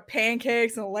 I got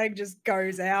pancakes and the leg just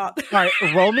goes out. All right,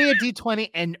 roll me a d20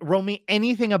 and roll me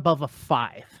anything above a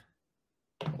 5.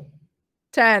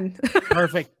 10.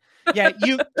 Perfect. Yeah,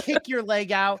 you kick your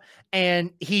leg out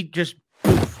and he just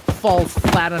falls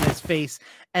flat on his face,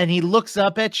 and he looks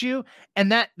up at you,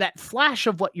 and that flash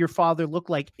of what your father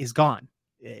looked like is gone.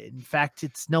 In fact,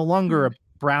 it's no longer a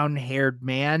brown-haired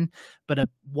man, but a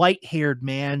white-haired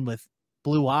man with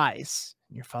blue eyes.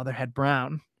 Your father had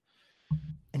brown,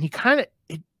 and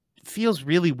it feels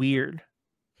really weird,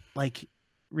 like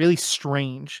really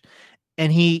strange.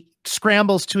 And he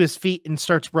scrambles to his feet and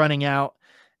starts running out,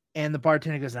 and the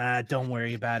bartender goes, "Don't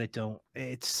worry about it.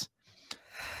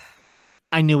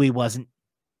 I knew he wasn't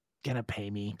gonna pay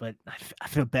me, but I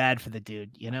feel bad for the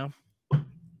dude, you know?"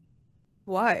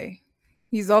 Why?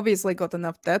 He's obviously got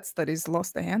enough debts that he's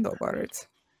lost the handle about it.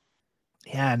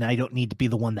 Yeah, and I don't need to be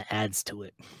the one that adds to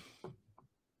it.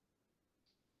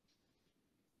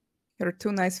 You're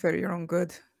too nice for your own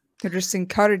good. You're just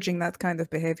encouraging that kind of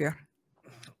behavior.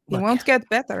 You Look, won't get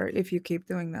better if you keep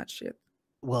doing that shit.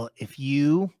 Well, if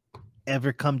you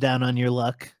ever come down on your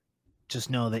luck, just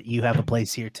know that you have a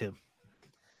place here too.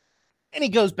 And he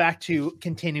goes back to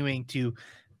continuing to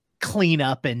clean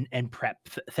up and prep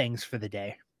things for the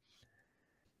day.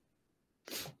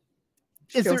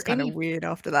 Is feels kind of weird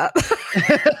after that.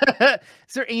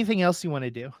 Is there anything else you want to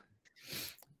do?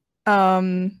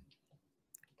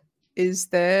 Is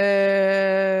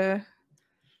there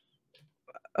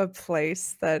a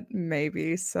place that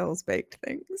maybe sells baked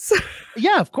things?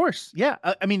 Yeah, of course. Yeah.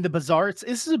 I mean, the bazaar,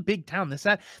 this is a big town. This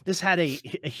had a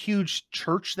huge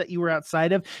church that you were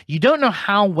outside of. You don't know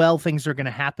how well things are going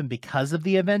to happen because of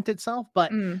the event itself,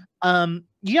 but Mm.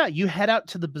 yeah, you head out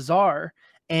to the bazaar,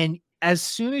 and as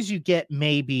soon as you get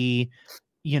maybe,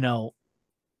 you know,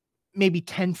 maybe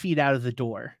 10 feet out of the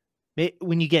door,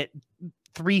 when you get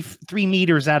 3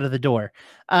 meters out of the door,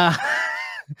 uh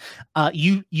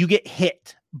you get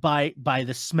hit by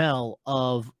the smell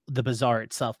of the bazaar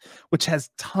itself, which has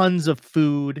tons of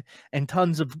food and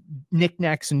tons of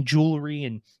knickknacks and jewelry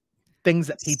and things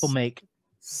that people make.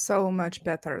 So much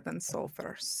better than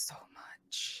sulfur. So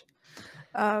much.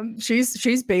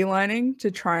 She's beelining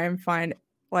to try and find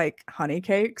like honey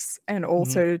cakes and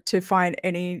also to find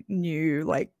any new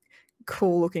like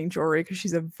cool looking jewelry because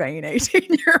she's a vain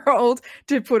 18-year-old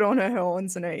to put on her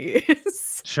horns and her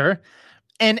ears. Sure.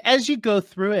 And as you go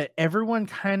through it, everyone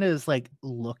kind of is like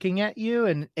looking at you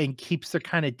and keeps their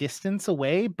kind of distance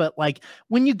away. But like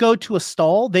when you go to a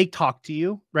stall, they talk to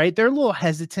you, right? They're a little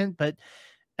hesitant, but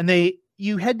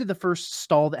you head to the first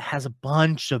stall that has a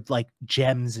bunch of like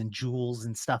gems and jewels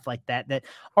and stuff like that that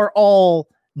are all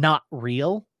not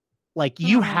real. Like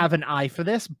you have an eye for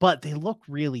this, but they look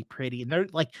really pretty and they're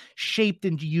like shaped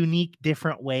into unique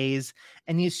different ways.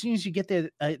 And as soon as you get there,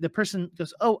 the person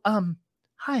goes, "Oh,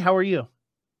 hi, how are you?"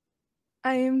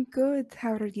 I am good.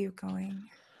 How are you going?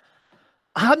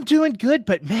 I'm doing good,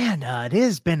 but man, it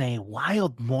has been a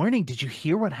wild morning. Did you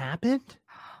hear what happened?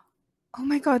 Oh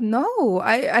my god, no.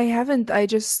 I haven't. I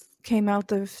just came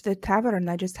out of the tavern.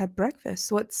 I just had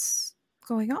breakfast. What's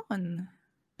going on?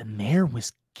 The mayor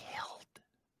was killed.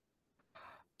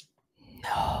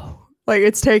 No. Like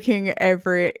it's taking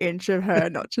every inch of her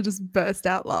not to just burst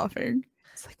out laughing.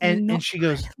 It's like, And she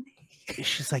goes, really.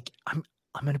 she's like, I'm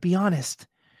gonna be honest.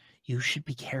 You should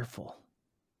be careful.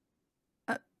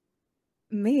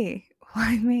 Me?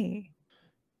 Why me?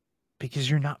 Because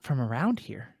you're not from around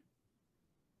here.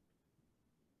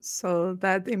 So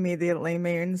that immediately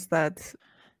means that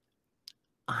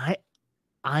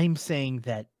I'm saying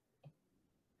that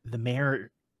the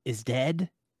mayor is dead,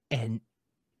 and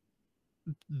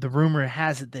the rumor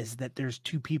has it is that there's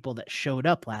 2 people that showed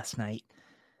up last night.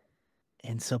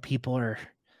 And so people are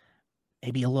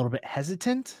maybe a little bit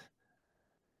hesitant.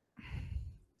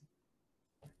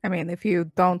 I mean, if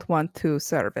you don't want to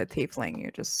serve a tiefling,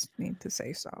 you just need to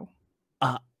say so.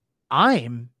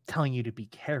 I'm telling you to be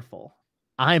careful.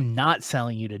 I'm not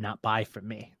telling you to not buy from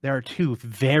me. There are 2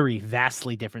 very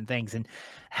vastly different things. And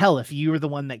hell, if you were the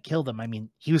one that killed him, I mean,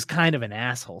 he was kind of an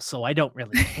asshole, so I don't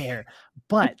really care.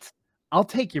 But I'll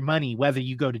take your money whether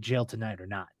you go to jail tonight or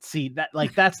not. See,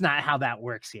 that's not how that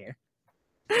works here.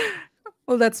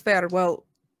 Well, that's fair. Well,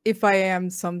 if I am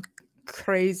some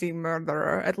crazy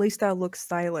murderer, at least I'll look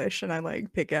stylish and I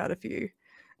like pick out a few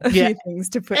things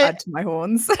to add to my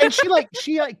horns. And she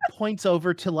points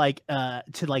over to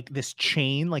this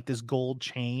chain, like this gold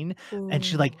chain. Ooh. And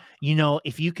she's like,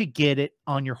 if you could get it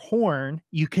on your horn,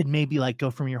 you could maybe like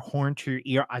go from your horn to your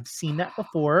ear. I've seen that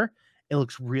before. It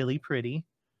looks really pretty.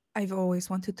 I've always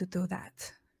wanted to do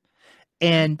that.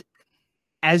 And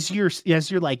as you're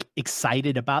like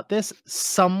excited about this,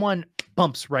 someone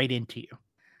bumps right into you.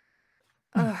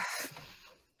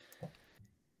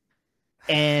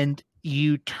 And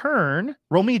you turn,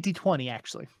 roll me a d20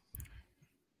 actually.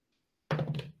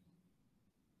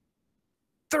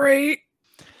 3.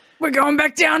 We're going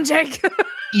back down, Jake.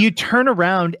 You turn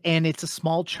around and it's a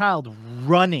small child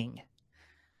running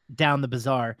down the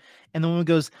bazaar. And the woman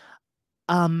goes,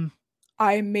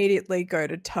 I immediately go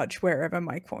to touch wherever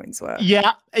my coins were.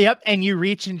 Yeah. Yep. And you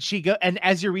reach and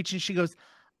as you're reaching, she goes,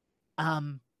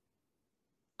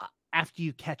 after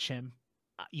you catch him,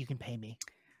 you can pay me.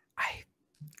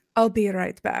 I'll be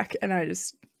right back. And I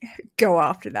just go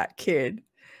after that kid.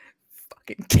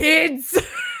 Fucking kids.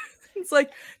 It's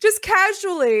like just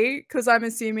casually, because I'm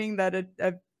assuming that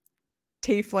a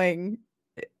tiefling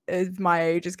of my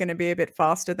age is going to be a bit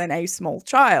faster than a small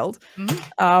child.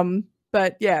 Mm-hmm.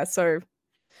 But yeah, so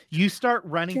you start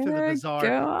running through the bazaar. Go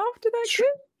after that kid?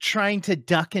 Trying to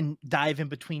duck and dive in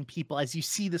between people as you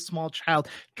see the small child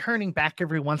turning back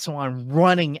every once in a while and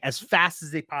running as fast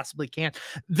as they possibly can.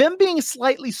 Them being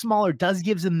slightly smaller does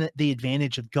give them the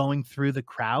advantage of going through the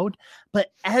crowd. But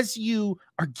as you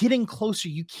are getting closer,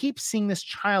 you keep seeing this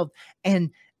child,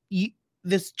 and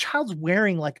this child's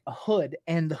wearing like a hood,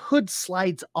 and the hood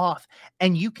slides off,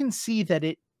 and you can see that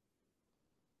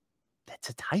that's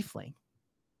a tiefling.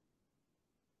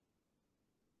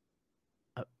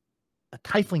 A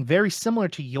tiefling very similar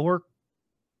to your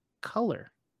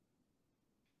color.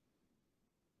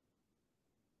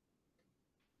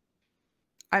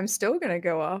 I'm still gonna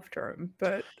go after him,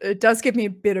 but it does give me a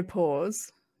bit of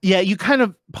pause. Yeah, you kind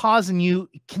of pause and you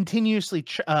continuously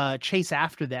chase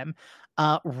after them.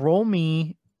 Roll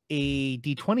me a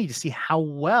d20 to see how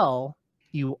well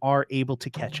you are able to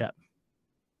catch up.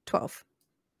 12.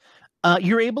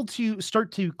 You're able to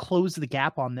start to close the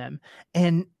gap on them,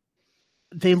 and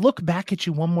they look back at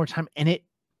you one more time, and it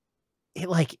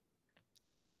like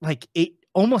it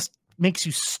almost makes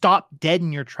you stop dead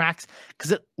in your tracks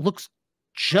because it looks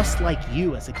just like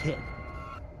you as a kid.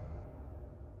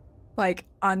 Like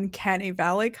Uncanny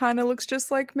Valley kind of looks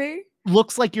just like me.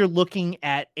 Looks like you're looking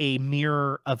at a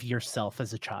mirror of yourself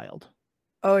as a child.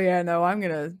 Oh yeah,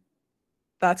 no,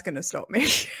 that's gonna stop me.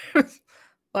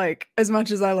 Like, as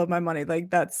much as I love my money, like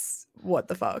that's what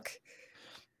the fuck.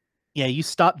 Yeah, you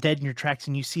stop dead in your tracks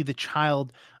and you see the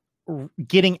child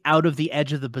getting out of the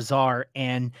edge of the bazaar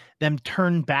and them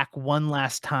turn back one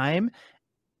last time.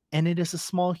 And it is a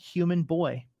small human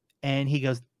boy. And he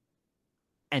goes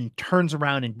and turns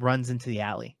around and runs into the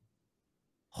alley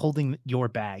holding your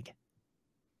bag.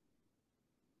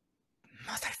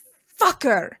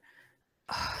 Motherfucker.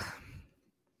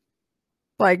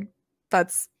 Like,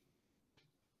 that's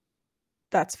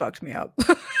fucked me up.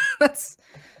 That's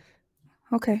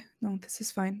okay. No, this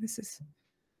is fine. This is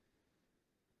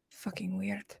fucking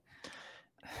weird.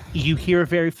 You hear a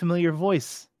very familiar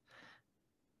voice.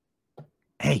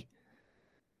 Hey.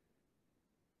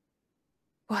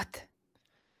 What?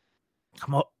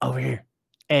 Come over here.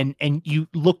 And you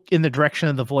look in the direction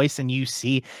of the voice and you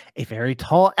see a very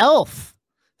tall elf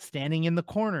standing in the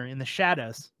corner in the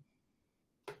shadows.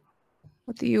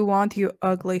 What do you want, you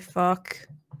ugly fuck?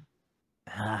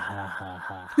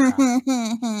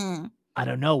 I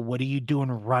don't know. What are you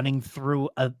doing running through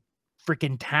a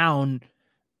freaking town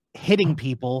hitting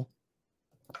people?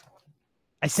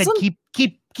 I said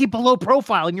keep a low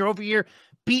profile, and you're over here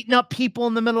beating up people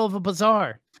in the middle of a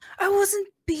bazaar. I wasn't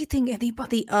beating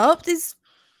anybody up. This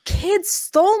kid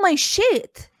stole my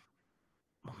shit.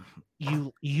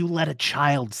 You let a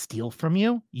child steal from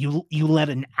you? You let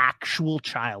an actual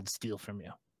child steal from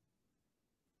you?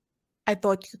 I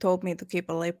thought you told me to keep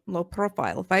a low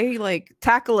profile. If I like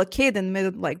tackle a kid in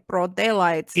mid like broad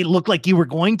daylight, it looked like you were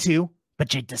going to,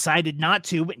 but you decided not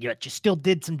to. But you still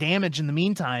did some damage in the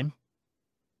meantime.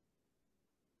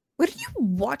 Were you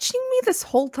watching me this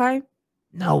whole time?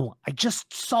 No, I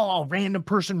just saw a random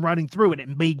person running through it.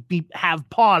 It made me have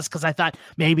pause because I thought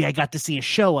maybe I got to see a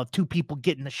show of two people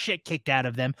getting the shit kicked out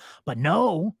of them. But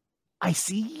no, I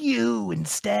see you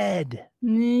instead.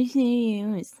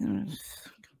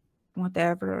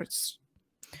 Whatever.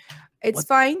 It's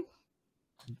fine.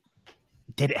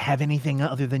 Did it have anything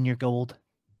other than your gold?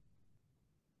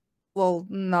 Well,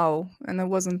 no, and it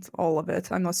wasn't all of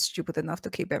it. I'm not stupid enough to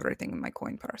keep everything in my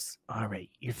coin purse. All right,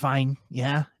 you're fine.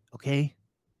 Yeah, okay.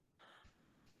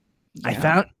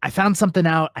 Yeah. I found something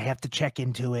out. I have to check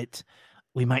into it.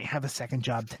 We might have a second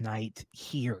job tonight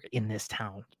here in this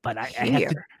town, but I have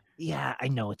to. Yeah, I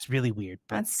know it's really weird.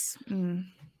 That's.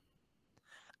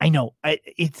 I know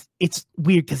it's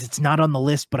weird because it's not on the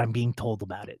list, but I'm being told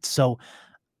about it. So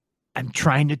I'm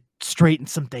trying to straighten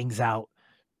some things out.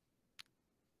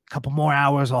 A couple more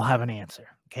hours, I'll have an answer.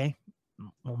 Okay,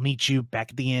 we'll meet you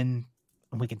back at the inn,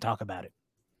 and we can talk about it.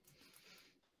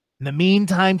 In the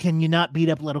meantime, can you not beat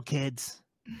up little kids?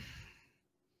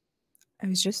 I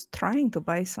was just trying to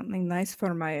buy something nice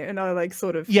for my, and I like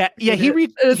sort of. Yeah. He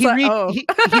reaches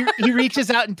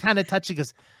out and kind of touches. He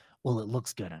goes, "Well, it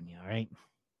looks good on you, all right."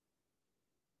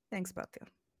 Thanks, Batil.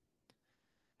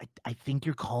 I think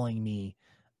you're calling me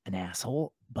an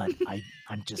asshole, but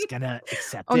I'm just gonna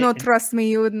accept it. Oh no, trust me,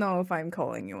 you would know if I'm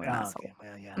calling you an asshole. Okay,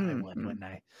 well, yeah, I would, wouldn't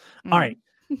I? All right,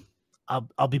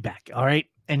 I'll be back. All right,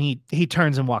 and he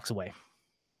turns and walks away.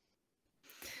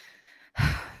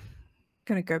 I'm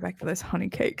gonna go back for those honey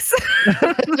cakes.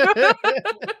 I'm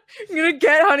gonna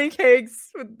get honey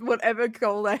cakes with whatever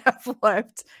gold I have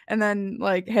left, and then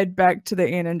like head back to the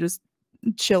inn and just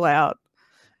chill out.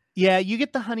 Yeah, you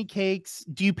get the honey cakes.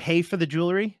 Do you pay for the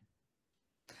jewelry?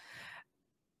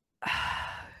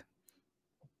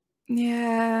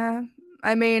 Yeah,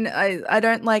 I mean, I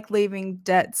don't like leaving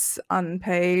debts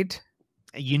unpaid.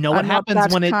 You know what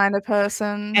happens when kind of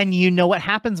person, and you know what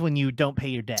happens when you don't pay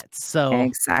your debts. So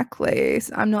exactly,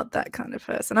 I'm not that kind of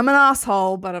person. I'm an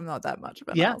asshole, but I'm not that much of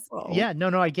an asshole. Yeah,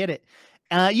 no, I get it.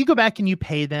 You go back and you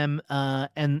pay them,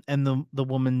 and the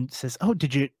woman says, "Oh,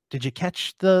 did you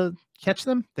catch them?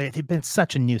 They've been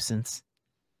such a nuisance."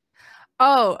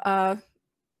 Oh,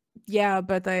 yeah,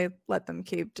 but I let them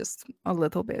keep just a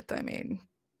little bit. I mean,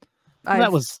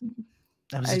 that was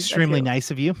extremely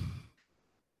nice of you.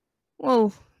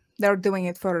 Well, they're doing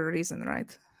it for a reason,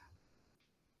 right?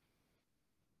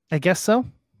 I guess so.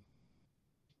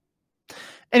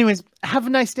 Anyways, have a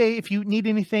nice day. If you need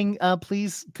anything,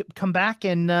 please come back.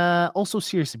 And also,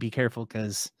 seriously, be careful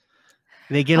because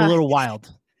they get a little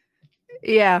wild.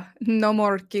 Yeah, no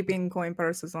more keeping coin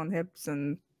purses on hips,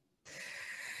 and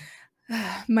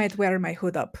might wear my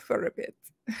hood up for a bit.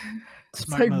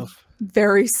 Smart move.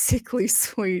 Very sickly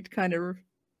sweet kind of.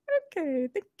 Okay,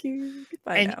 thank you.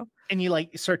 Goodbye now. And you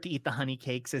like start to eat the honey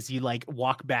cakes as you like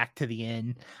walk back to the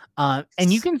inn. And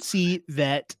you can see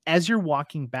that as you're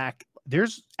walking back,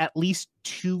 there's at least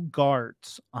 2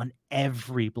 guards on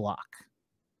every block.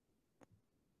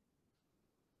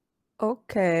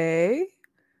 Okay.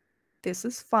 This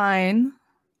is fine.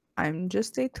 I'm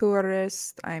just a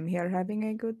tourist. I'm here having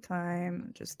a good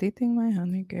time. Just eating my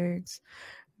honey cakes.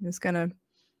 I'm just gonna.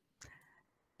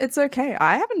 It's okay.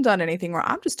 I haven't done anything wrong.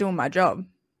 I'm just doing my job.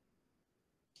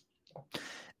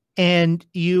 And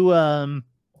you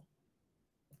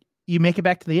make it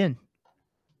back to the inn.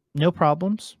 No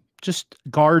problems. Just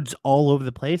guards all over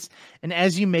the place. And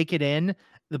as you make it in,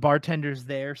 the bartender's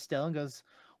there still and goes,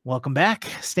 "Welcome back.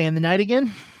 Staying the night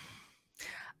again?"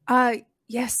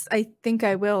 Yes, I think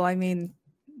I will. I mean,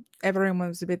 everyone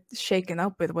was a bit shaken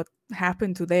up with what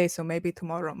happened today, so maybe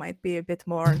tomorrow might be a bit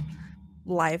more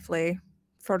lively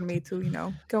for me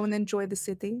to, go and enjoy the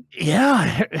city.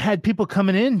 Yeah, I had people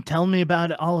coming in telling me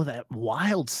about all of that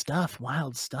wild stuff.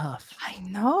 I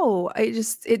know.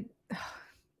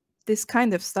 This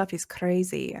kind of stuff is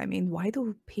crazy. I mean, why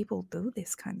do people do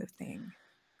this kind of thing?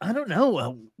 I don't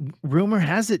know. Rumor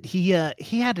has it he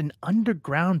had an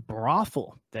underground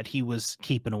brothel that he was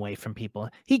keeping away from people.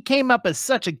 He came up as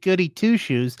such a goody two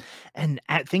shoes, and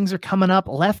things are coming up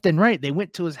left and right. They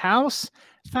went to his house,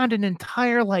 found an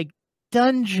entire like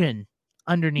dungeon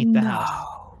underneath the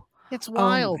house. It's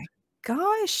wild. Oh my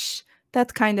gosh,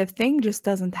 that kind of thing just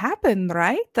doesn't happen,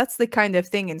 right? That's the kind of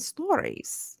thing in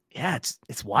stories. Yeah,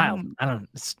 it's wild. I don't.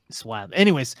 It's wild.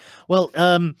 Anyways, well,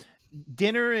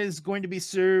 dinner is going to be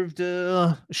served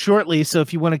shortly, so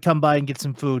if you want to come by and get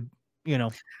some food,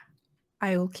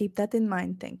 I will keep that in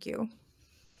mind. Thank you.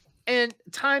 And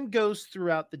time goes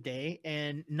throughout the day,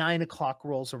 and 9 o'clock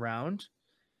rolls around,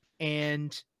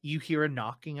 and you hear a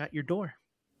knocking at your door.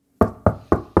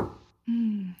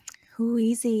 Who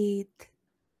is it?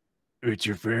 It's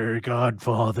your fairy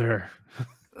godfather.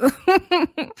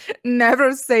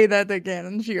 Never say that again.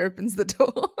 And she opens the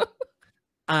door.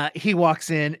 He walks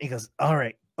in. He goes, "All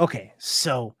right, okay.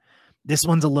 So this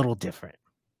one's a little different.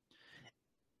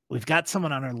 We've got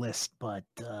someone on our list, but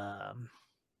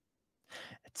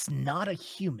it's not a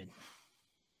human."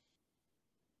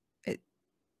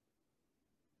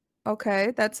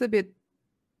 Okay, that's a bit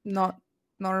not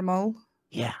normal.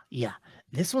 Yeah.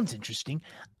 This one's interesting.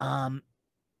 And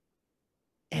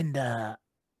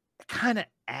kind of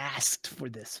asked for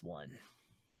this one.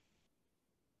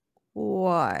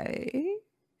 Why?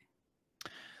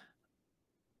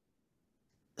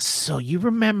 So you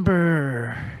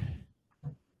remember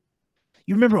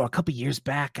a couple years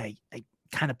back, I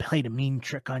kind of played a mean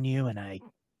trick on you and I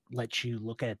let you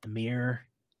look at the mirror.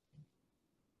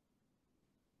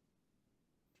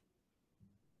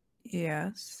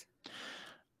 Yes.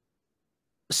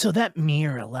 So that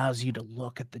mirror allows you to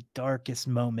look at the darkest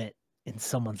moment in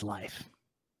someone's life.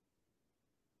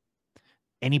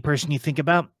 Any person you think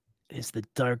about is the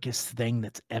darkest thing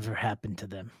that's ever happened to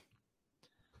them.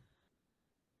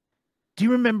 Do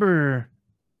you remember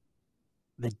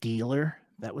the dealer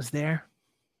that was there?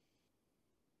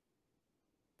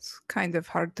 It's kind of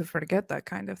hard to forget that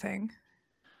kind of thing.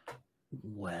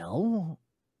 Well,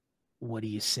 what do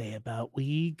you say about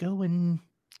we go and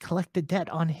collect the debt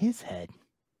on his head?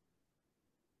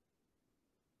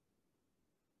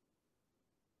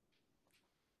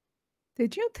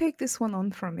 Did you take this one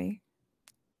on from me?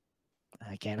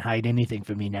 I can't hide anything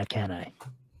from you now, can I?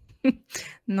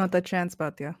 Not a chance,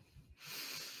 Batya.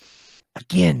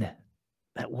 Again,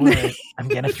 that word, I'm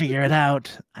going to figure it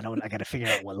out. I got to figure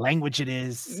out what language it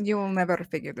is. You will never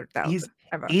figure it out.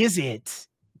 Ever. Is it,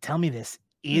 tell me this,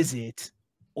 is it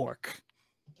orc?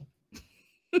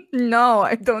 No,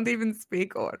 I don't even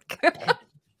speak orc.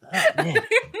 Oh,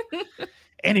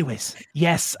 anyways,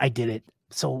 yes, I did it.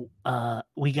 So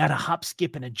we got a hop,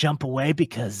 skip, and a jump away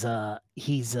because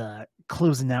he's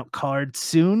closing out cards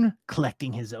soon,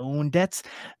 collecting his own debts.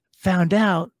 Found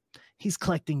out he's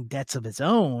collecting debts of his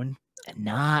own and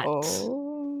not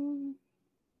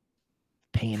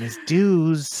paying his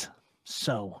dues.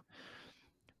 So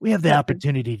we have the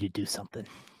opportunity to do something.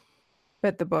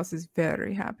 Bet the boss is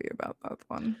very happy about that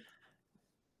one.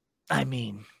 I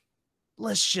mean,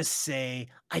 let's just say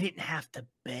I didn't have to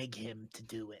beg him to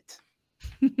do it.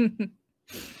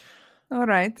 All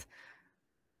right.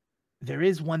 there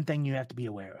is one thing you have to be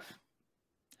aware of.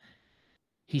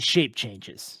 He shape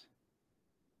changes.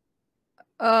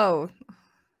 Oh,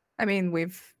 I mean, we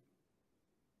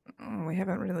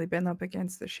haven't really been up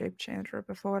against the shape changer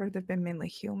before. They've been mainly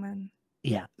human.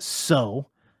 Yeah. So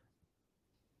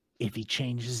if he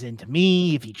changes into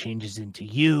me, if he changes into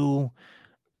you,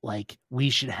 like we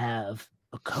should have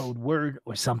a code word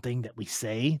or something that we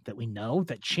say that we know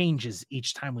that changes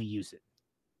each time we use it.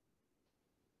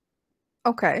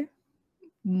 Okay.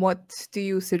 What do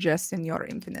you suggest in your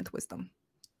infinite wisdom?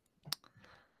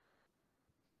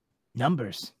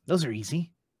 Numbers. Those are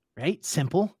easy, right?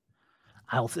 Simple.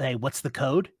 I'll say, what's the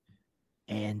code?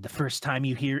 And the first time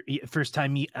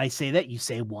I say that, you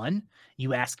say 1.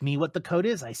 You ask me what the code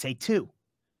is, I say 2.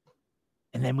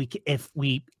 And then if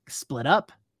we split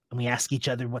up and we ask each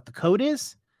other what the code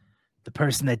is, the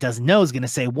person that doesn't know is going to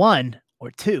say 1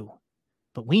 or 2.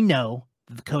 But we know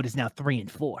that the code is now 3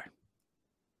 and 4.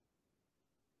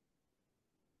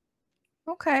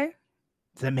 Okay.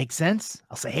 Does that make sense?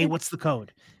 I'll say, hey, what's the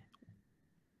code?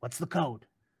 What's the code?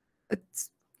 It's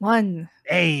 1.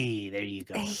 Hey, there you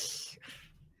go. Hey.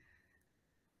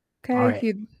 Okay. All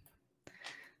right.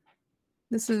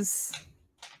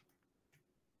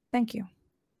 Thank you.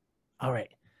 All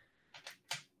right.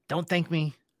 Don't thank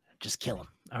me. Just kill him.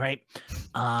 All right.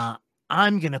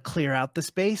 I'm going to clear out the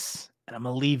space and I'm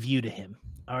going to leave you to him.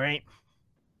 All right.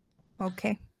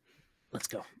 Okay. Let's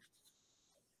go.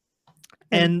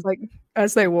 And like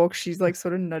as they walk, she's like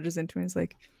sort of nudges into me. It's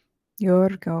like, you're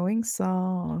going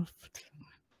soft.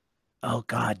 Oh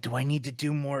God, do I need to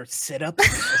do more sit-ups?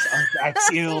 I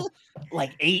feel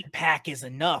like 8-pack is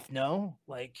enough. No,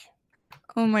 like.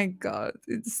 Oh my God!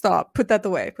 Stop! Put that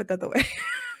away. Put that away.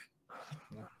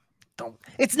 Don't.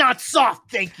 It's not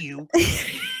soft. Thank you.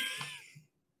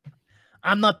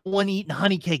 I'm not the one eating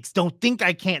honey cakes. Don't think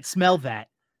I can't smell that.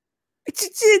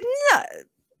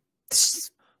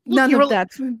 None of that.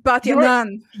 But you're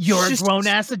none. You're a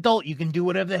grown-ass adult. You can do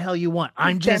whatever the hell you want.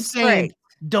 I'm just saying,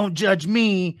 don't judge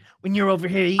me when you're over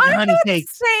here eating honey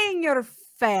cakes. I'm not saying you're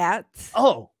fat.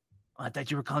 Oh, I thought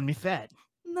you were calling me fat.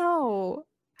 No.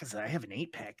 Because I have an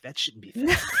 8-pack. That shouldn't be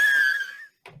fat.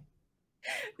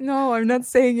 No, I'm not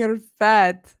saying you're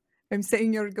fat. I'm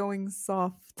saying you're going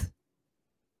soft.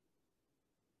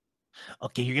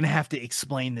 Okay, you're going to have to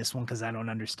explain this one because I don't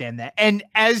understand that. And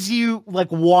as you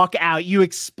like walk out, you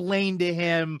explain to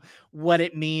him what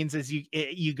it means as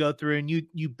you go through and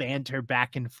you banter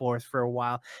back and forth for a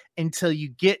while until you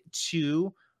get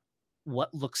to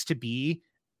what looks to be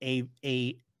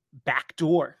a back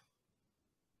door.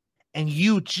 And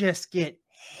you just get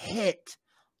hit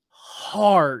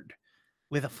hard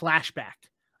with a flashback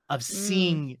of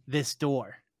seeing this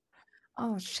door.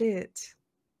 Oh, shit.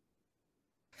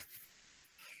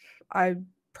 I'm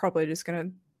probably just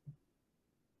gonna.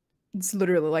 It's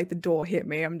literally like the door hit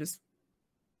me. I'm just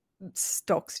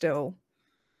stock still,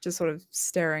 just sort of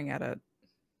staring at it.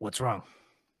 What's wrong?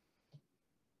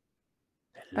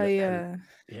 Yeah.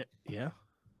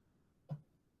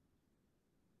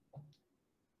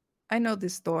 I know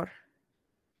this door.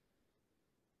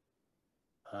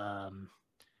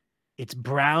 It's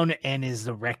brown and is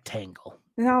a rectangle.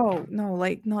 No,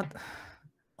 like not.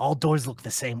 All doors look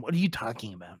the same. What are you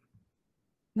talking about?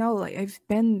 No, like I've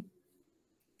been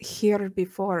here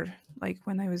before, like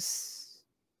when I was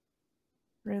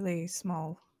really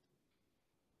small.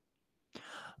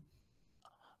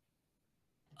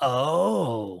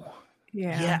 Oh.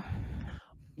 Yeah.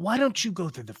 Why don't you go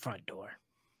through the front door?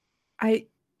 I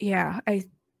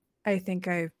think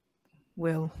I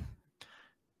will.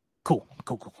 Cool.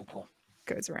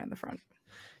 Goes around the front.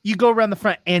 You go around the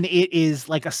front and it is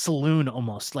like a saloon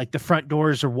almost. Like the front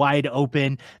doors are wide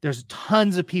open. There's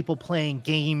tons of people playing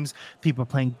games. People are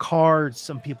playing cards.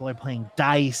 Some people are playing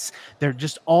dice. They're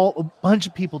just all a bunch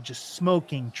of people just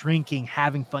smoking, drinking,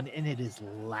 having fun. And it is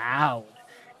loud.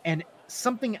 And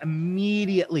something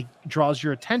immediately draws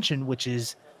your attention, which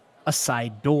is a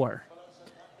side door,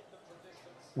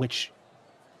 which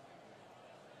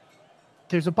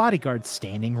there's a bodyguard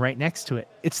standing right next to it.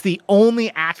 It's the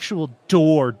only actual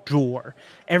door.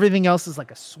 Everything else is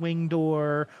like a swing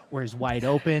door or is wide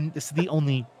open. This is the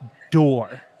only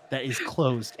door that is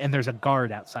closed, and there's a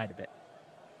guard outside of it.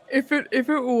 If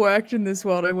it worked in this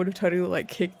world, I would have totally like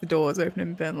kicked the doors open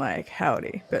and been like,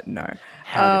 "Howdy," but no.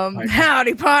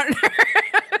 Howdy, partner.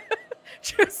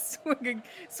 Just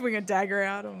swing a dagger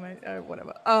out on my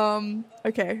whatever.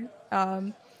 Okay.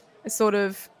 I sort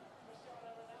of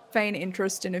feign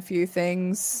interest in a few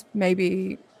things.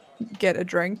 Maybe get a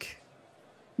drink,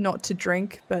 not to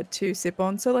drink, but to sip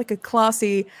on. So like a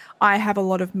classy, I have a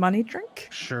lot of money drink.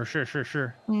 Sure.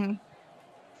 Mm.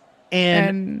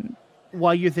 And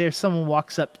while you're there, someone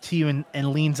walks up to you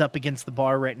and leans up against the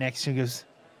bar right next to you and goes,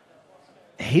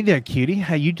 "Hey there, cutie.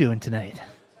 How you doing tonight?"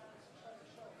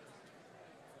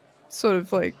 Sort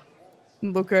of like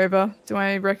look over. Do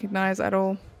I recognize at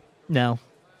all? No,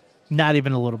 not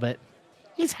even a little bit.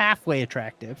 He's halfway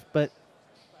attractive, but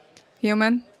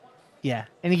Human? yeah.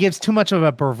 And he gives too much of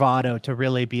a bravado to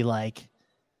really be like,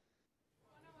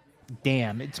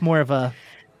 damn. It's more of a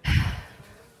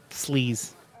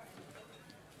sleaze.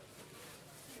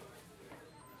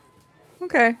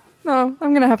 Okay. No,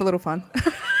 I'm gonna have a little fun.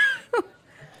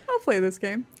 I'll play this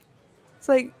game. It's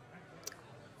like,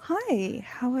 hi,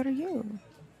 how are you?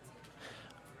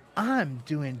 I'm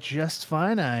doing just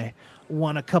fine. I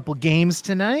won a couple games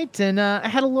tonight, and I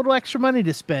had a little extra money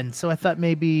to spend, so I thought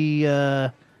maybe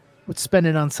would spend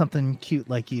it on something cute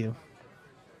like you.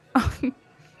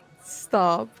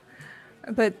 Stop.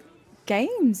 But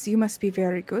games, you must be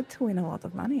very good to win a lot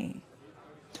of money.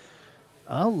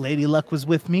 Oh, Lady Luck was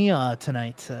with me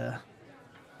tonight.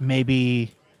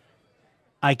 Maybe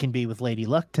I can be with Lady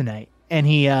Luck tonight. And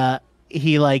he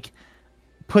like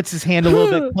puts his hand a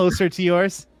little bit closer to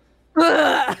yours.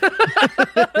 Oh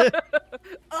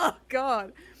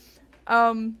God.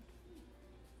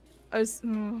 It's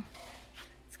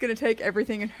gonna take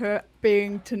everything in her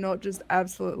being to not just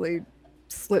absolutely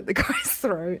slit the guy's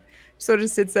throat. Sort of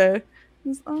sits there.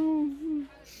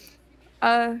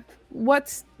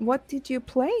 What did you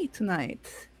play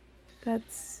tonight?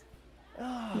 That's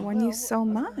won you so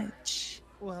much.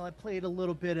 Well, I played a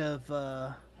little bit of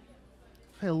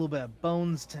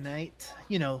bones tonight.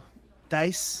 You know,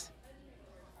 dice.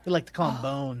 We like to call them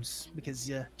bones because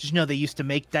did you know they used to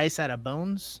make dice out of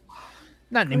bones?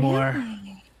 Not anymore.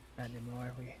 Really? Not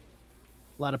anymore.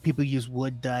 A lot of people use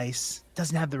wood dice.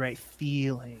 Doesn't have the right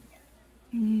feeling.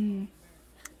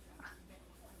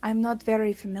 I'm not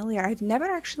very familiar. I've never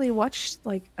actually watched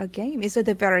like a game. Is it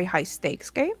a very high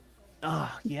stakes game?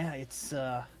 Oh yeah, it's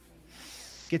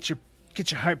get your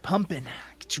heart pumping,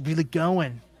 get you really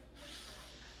going.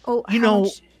 Oh, you know,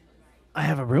 I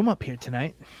have a room up here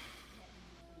tonight.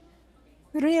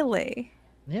 Really?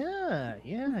 Yeah.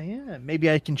 Maybe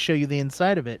I can show you the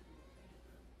inside of it.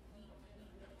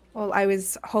 Well, I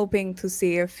was hoping to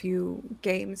see a few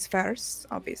games first.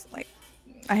 Obviously,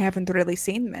 I haven't really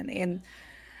seen many, and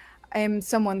I am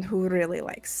someone who really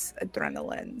likes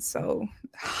adrenaline, so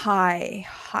high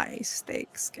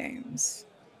stakes games.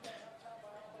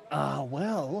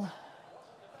 Well,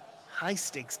 high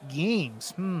stakes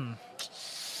games.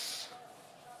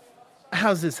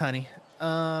 How's this, honey?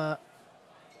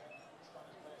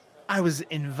 I was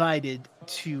invited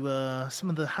to some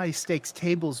of the high stakes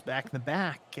tables back in the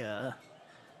back.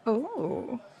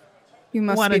 Oh, you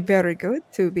must be very good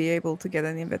to be able to get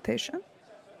an invitation.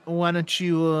 Why don't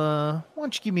you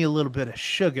give me a little bit of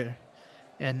sugar,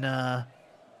 and I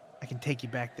can take you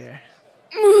back there.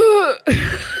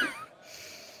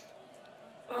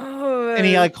 And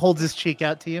he like holds his cheek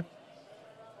out to you.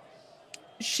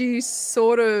 She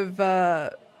sort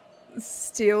of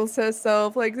steals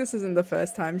herself. Like, this isn't the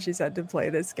first time she's had to play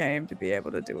this game to be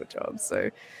able to do a job. So,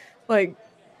 like,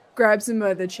 grabs him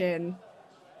by the chin,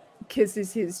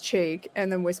 kisses his cheek,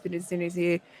 and then whispers in his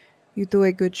ear, "You do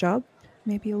a good job.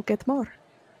 Maybe you'll get more."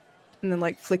 And then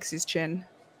like flicks his chin.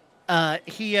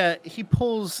 He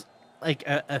pulls like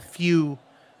a few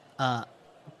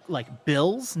like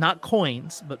bills, not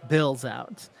coins, but bills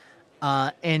out.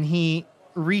 And he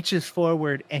reaches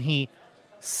forward and he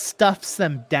stuffs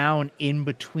them down in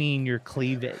between your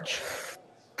cleavage.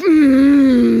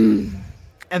 And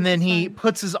then he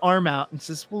puts his arm out and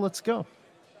says, "Well, let's go."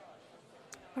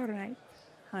 All right,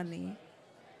 honey.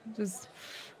 Just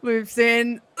moves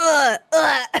in.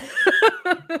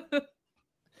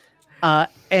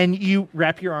 And you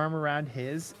wrap your arm around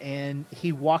his, and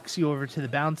he walks you over to the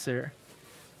bouncer,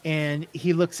 and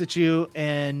he looks at you,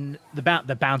 and the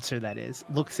bouncer, that is,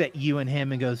 looks at you and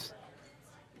him and goes,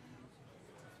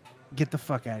 "Get the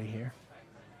fuck out of here."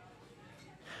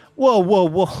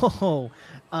 Whoa.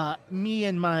 Me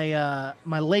and my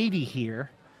lady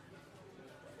here,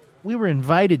 we were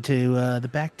invited to the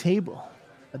back table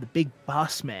by the big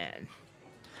boss man.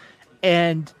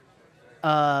 And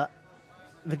the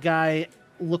guy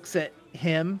looks at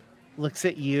him, looks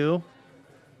at you,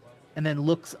 and then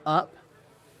looks up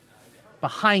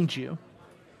behind you.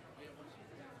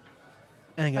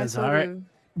 And he goes, "All right."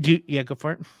 Yeah, go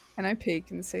for it. Can I peek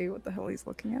and see what the hell he's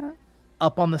looking at?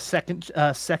 Up on the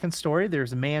second story,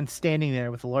 there's a man standing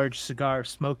there with a large cigar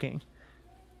smoking.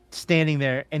 Standing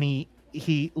there, and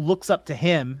he looks up to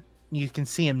him. You can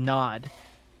see him nod.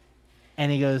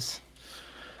 And he goes,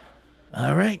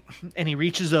 "All right." And he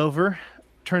reaches over,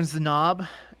 turns the knob,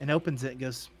 and opens it. And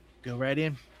goes, Go right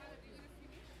in.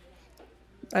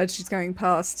 As she's going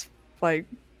past, like,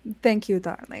 thank you,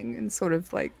 darling, and sort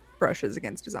of like brushes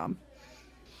against his arm.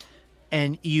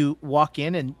 And you walk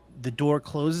in and the door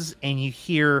closes and you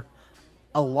hear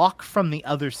a lock from the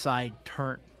other side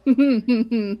turn.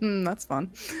 That's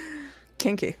fun.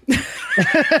 Kinky.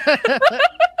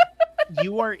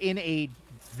 You are in a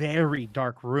very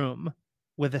dark room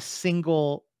with a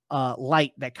single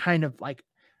light that kind of like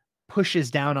pushes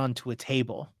down onto a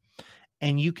table.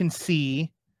 And you can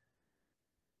see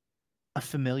a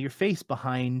familiar face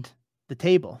behind the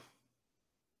table.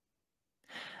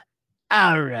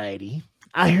 Alrighty.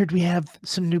 I heard we have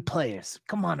some new players.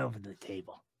 Come on over to the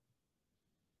table.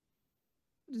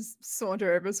 Just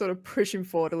saunter over, sort of push him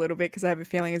forward a little bit because I have a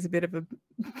feeling he's a bit of a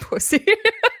pussy.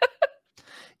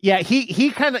 Yeah,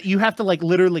 he kind of, you have to like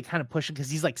literally kind of push him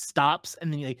because he's like stops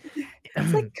and then you like,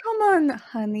 it's like, come on,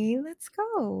 honey, let's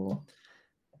go.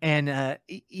 And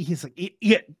he's like,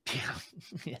 yeah.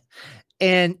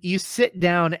 And you sit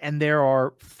down and there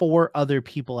are 4 other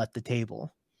people at the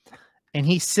table. And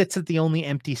he sits at the only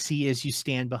empty seat as you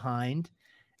stand behind.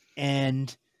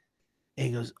 And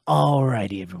he goes, all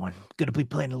righty, everyone. Gonna be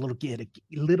playing a little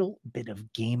bit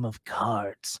of game of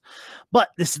cards. But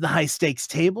this is the high stakes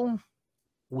table,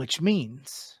 which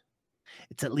means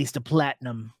it's at least a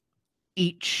platinum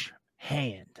each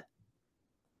hand.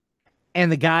 And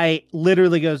the guy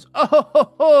literally goes,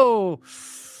 oh,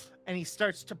 and he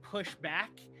starts to push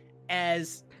back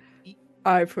as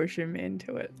I push him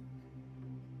into it.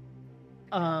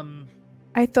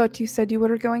 I thought you said you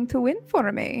were going to win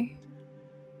for me.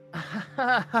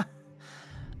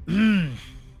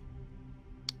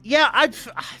 Yeah,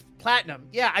 platinum.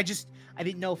 Yeah, I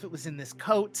didn't know if it was in this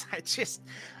coat.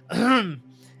 And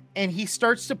he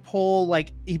starts to pull,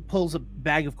 like, he pulls a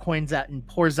bag of coins out and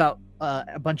pours out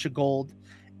a bunch of gold,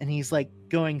 and he's like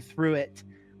going through it.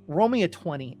 Roll me a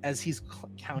 20 as he's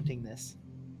counting this.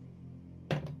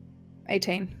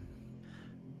 18.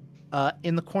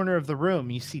 In the corner of the room,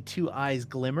 you see 2 eyes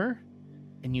glimmer,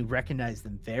 and you recognize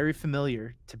them very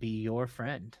familiar to be your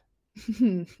friend.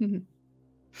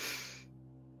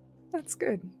 That's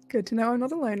good. Good to know I'm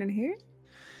not alone in here.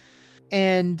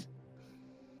 And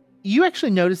you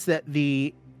actually notice that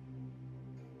the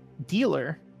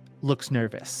dealer looks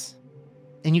nervous.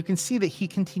 And you can see that he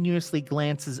continuously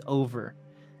glances over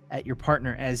at your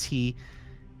partner as he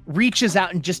reaches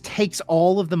out and just takes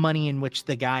all of the money in which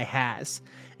the guy has.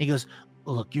 And he goes,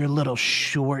 look, you're a little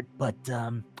short, but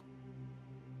the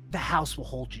house will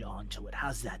hold you onto it.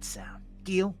 How's that sound?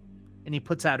 Deal? And he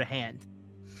puts out a hand.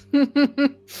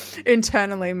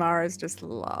 Internally, Mara's just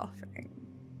laughing.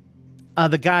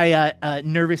 The guy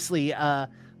nervously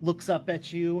looks up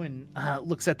at you and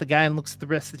looks at the guy and looks at the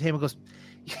rest of the table and goes,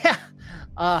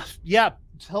 yeah,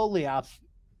 totally off.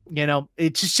 You know,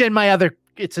 it's just in my other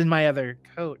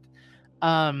coat.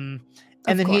 And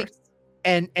then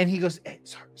he goes, hey,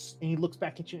 sorry. And he looks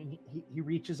back at you and he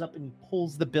reaches up and he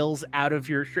pulls the bills out of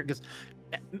your shirt. Goes,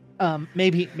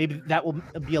 maybe that will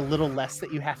be a little less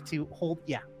that you have to hold.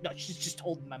 Yeah, no, she's just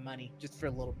holding my money just for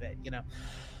a little bit, you know.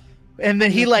 And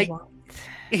then he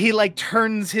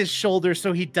turns his shoulder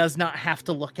so he does not have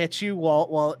to look at you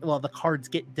while the cards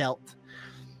get dealt.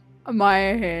 My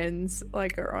hands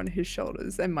like are on his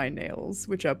shoulders and my nails,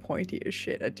 which are pointy as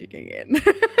shit, are digging in.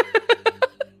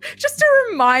 Just a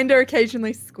reminder,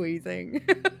 occasionally squeezing.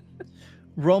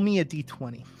 Roll me a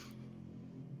d20.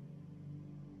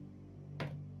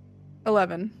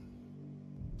 11.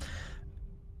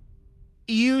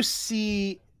 You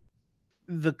see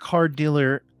the card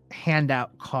dealer hand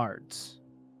out cards,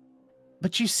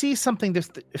 but you see something.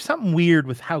 There's something weird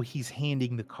with how he's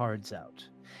handing the cards out.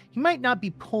 He might not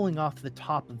be pulling off the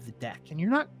top of the deck, and you're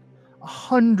not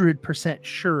 100%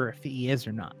 sure if he is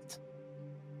or not.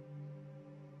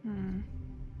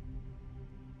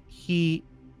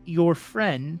 Your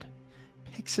friend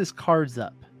picks his cards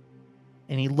up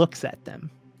and he looks at them.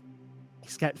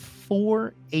 He's got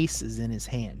 4 aces in his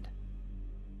hand.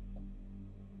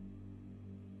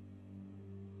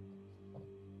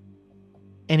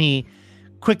 And he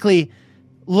quickly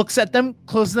looks at them,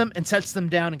 closes them, and sets them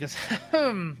down and goes,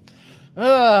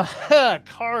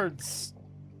 cards.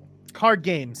 Card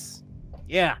games.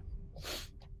 Yeah.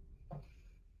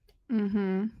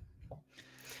 Mm-hmm.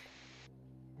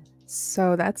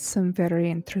 So that's some very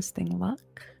interesting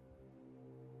luck.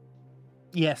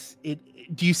 Yes.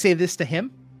 Do you say this to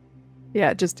him?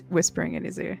 Yeah, just whispering in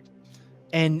his ear.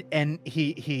 And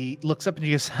he looks up and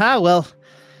he goes, well,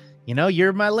 you know,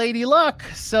 you're my lady luck.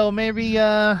 So maybe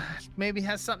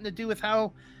has something to do with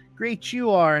how great you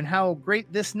are and how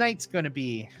great this night's going to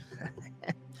be.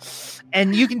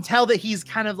 And you can tell that he's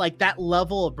kind of like that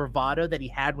level of bravado that he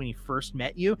had when he first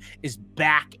met you is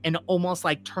back and almost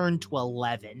like turned to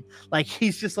 11. Like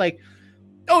he's just like,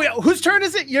 oh yeah, whose turn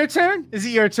is it? Your turn? Is it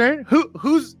your turn?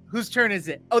 Whose turn is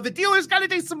it? Oh, the dealer's got to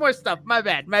do some more stuff. My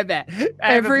bad.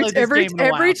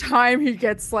 Every time he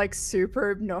gets like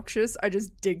super obnoxious, I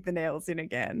just dig the nails in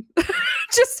again.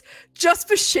 just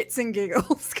for shits and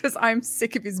giggles, because I'm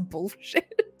sick of his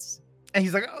bullshit. And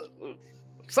he's like, oh,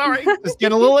 sorry, just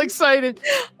getting a little excited.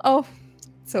 Oh,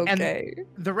 it's okay. And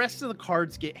the rest of the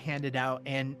cards get handed out,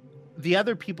 and the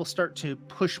other people start to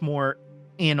push more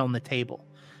in on the table.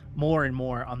 More and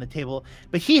more on the table,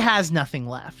 but he has nothing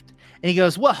left. And he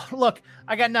goes, well, look,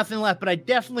 I got nothing left, but I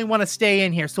definitely want to stay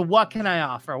in here. So what can I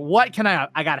offer? What can I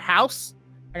offer? I got a house.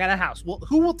 Well,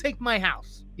 who will take my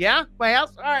house? Yeah, my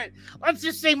house. All right, let's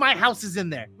just say my house is in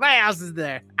there. My house is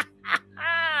there.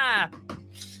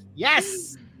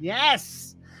 Yes.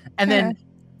 And then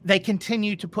they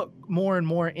continue to put more and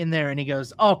more in there. And he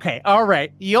goes, okay, all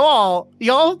right, y'all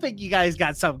think you guys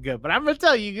got something good, but I'm gonna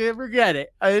tell you, you're gonna regret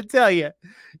it. I'm gonna tell you,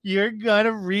 you're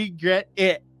gonna regret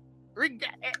it.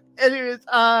 Anyways,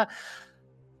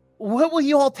 what will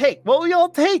you all take?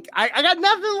 I got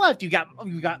nothing left. You got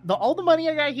all the money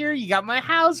I got here. You got my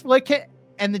house.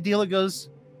 And the dealer goes,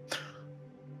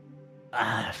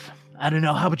 I don't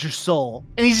know. How about your soul?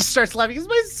 And he just starts laughing. It's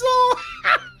my soul.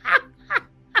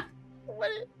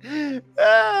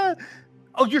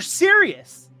 Oh, you're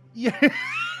serious? Yeah.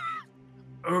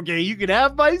 Okay, you can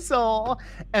have my soul.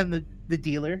 And the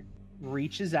dealer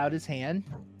reaches out his hand.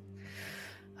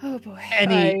 Oh boy.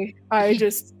 And I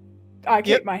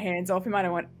keep my hands off him. I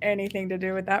don't want anything to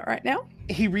do with that right now.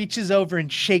 He reaches over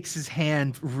and shakes his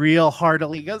hand real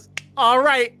heartily. He goes, all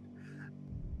right,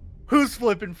 who's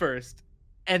flipping first?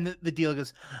 And the dealer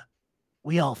goes,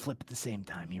 we all flip at the same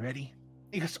time. You ready?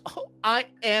 He goes, oh, I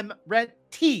am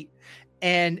ready.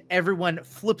 And everyone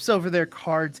flips over their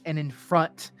cards. And in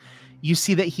front, you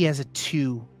see that he has a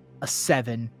 2, a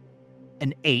 7,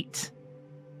 an 8,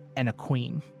 and a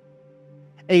queen.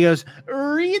 And he goes,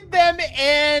 read them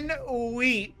and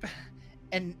weep.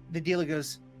 And the dealer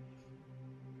goes,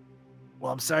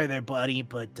 well, I'm sorry there, buddy,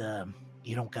 but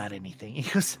you don't got anything. He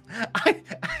goes, I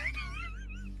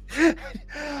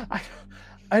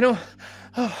don't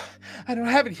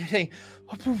have anything.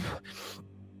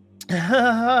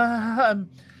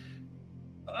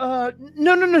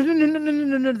 No.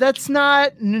 That's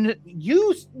not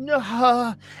you.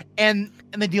 And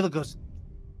the dealer goes,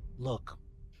 look,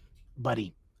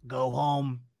 buddy, go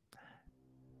home,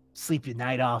 sleep your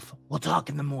night off. We'll talk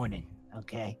in the morning,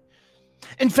 okay?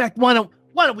 In fact, why don't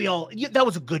we all? That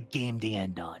was a good game to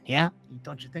end on, yeah?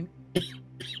 Don't you think?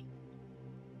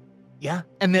 Yeah.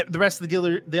 And the rest of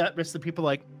the rest of the people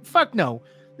are like, fuck no.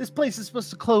 This place is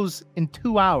supposed to close in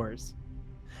 2 hours.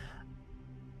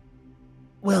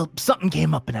 Well, something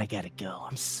came up and I gotta go.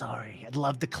 I'm sorry. I'd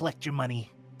love to collect your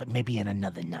money, but maybe in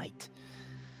another night.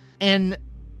 And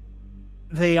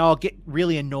they all get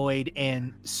really annoyed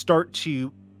and start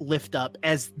to lift up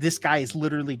as this guy is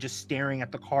literally just staring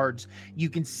at the cards. You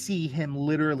can see him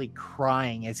literally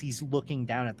crying as he's looking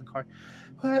down at the card.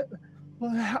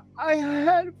 Well, I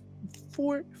had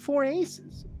four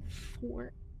aces.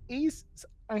 4 aces.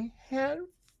 I had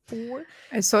 4.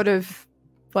 I sort of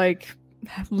like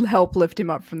help lift him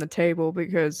up from the table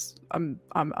because I'm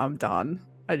done.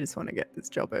 I just want to get this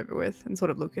job over with, and sort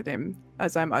of look at him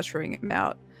as I'm ushering him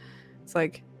out. It's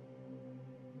like,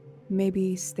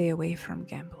 maybe stay away from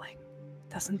gambling.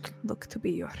 Doesn't look to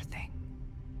be your thing.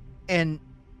 And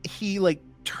he like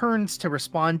turns to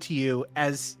respond to you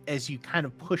as you kind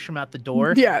of push him out the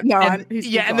door. Yeah, no, and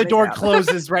the door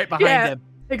closes right behind him.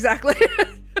 Exactly.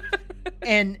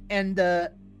 and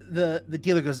the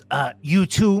dealer goes, you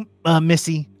too,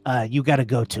 Missy, you gotta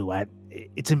go too.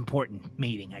 It's an important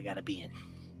meeting I gotta be in.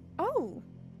 Oh,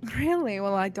 really?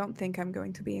 Well, I don't think I'm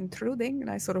going to be intruding.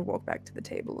 And I sort of walk back to the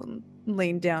table and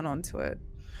lean down onto it.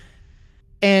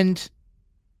 And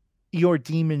your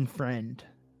demon friend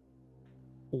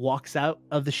walks out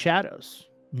of the shadows,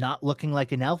 not looking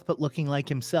like an elf, but looking like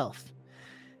himself.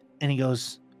 And he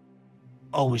goes,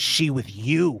 oh, is she with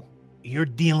you? You're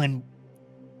dealing...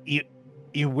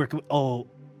 You're working... Oh,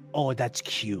 that's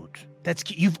cute. That's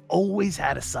cute. You've always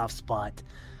had a soft spot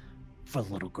for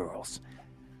little girls.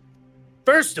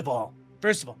 First of all,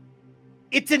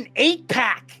 it's an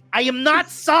 8-pack. I am not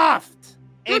soft.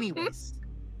 Anyways.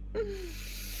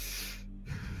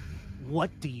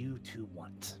 What do you two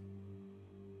want?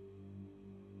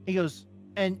 He goes,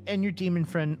 and your demon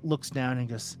friend looks down and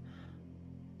goes,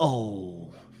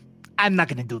 oh, I'm not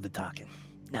going to do the talking.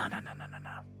 No.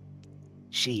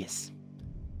 She is.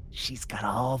 She's got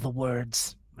all the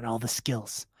words on all the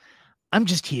skills. I'm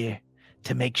just here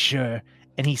to make sure.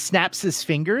 And he snaps his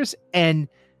fingers, and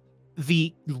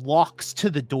the locks to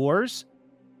the doors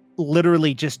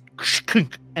literally just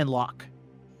and lock.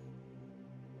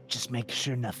 Just make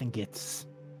sure nothing gets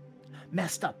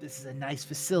messed up. This is a nice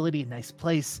facility, a nice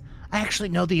place. I actually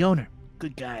know the owner.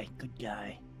 Good guy, good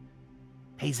guy.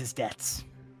 Pays his debts.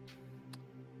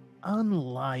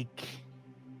 Unlike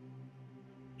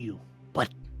you. But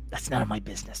that's none of my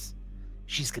business.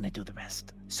 She's gonna do the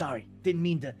rest. Sorry, didn't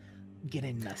mean to get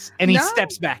in this. And he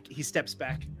steps back. He steps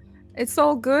back. It's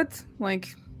all good.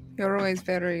 Like, you're always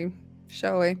very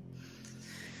showy.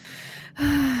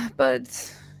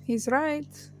 But he's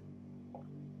right.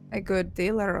 A good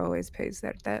dealer always pays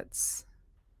their debts.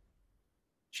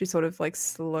 She sort of like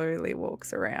slowly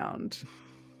walks around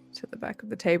to the back of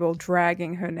the table,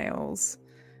 dragging her nails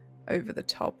over the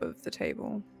top of the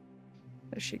table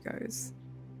as she goes.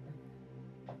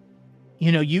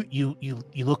 You know, you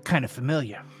look kind of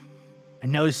familiar. I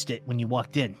noticed it when you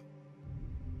walked in.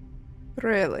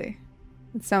 Really?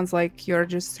 It sounds like you're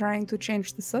just trying to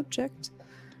change the subject.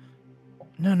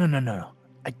 No.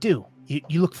 I do.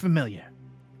 You look familiar.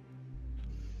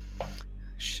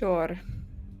 Sure.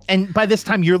 And by this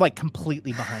time, you're like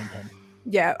completely behind him.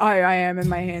 Yeah, I am, and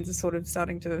my hands are sort of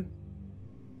starting to...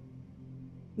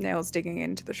 nails digging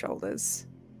into the shoulders.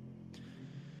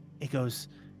 It goes,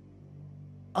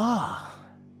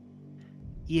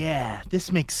 yeah,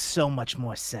 this makes so much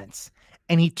more sense.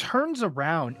 And he turns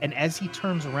around, and as he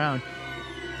turns around,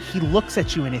 he looks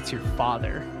at you, and it's your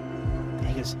father. And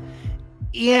he goes,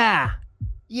 yeah,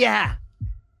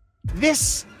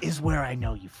 this is where I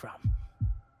know you from.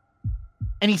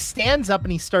 And he stands up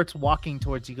and he starts walking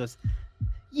towards you. He goes,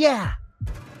 yeah,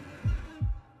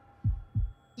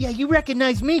 you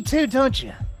recognize me too, don't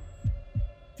you?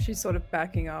 She's sort of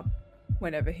backing up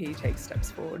whenever he takes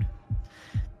steps forward.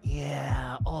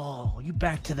 Yeah, you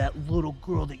back to that little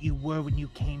girl that you were when you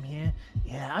came here?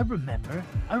 Yeah, I remember.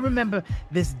 I remember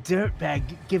this dirtbag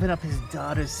giving up his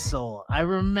daughter's soul. I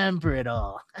remember it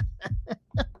all.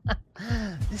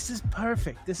 This is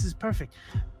perfect.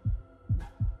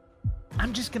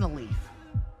 I'm just gonna leave.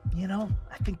 You know,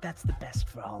 I think that's the best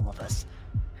for all of us.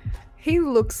 He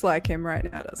looks like him right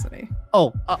now, doesn't he?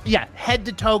 Oh, yeah, head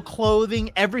to toe,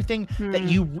 clothing, everything that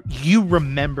you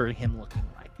remember him looking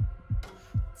like.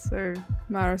 So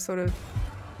Mara sort of,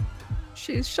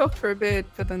 she's shocked for a bit,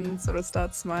 but then sort of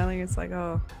starts smiling. It's like,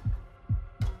 oh,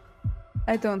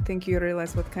 I don't think you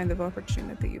realize what kind of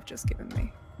opportunity you've just given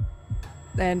me.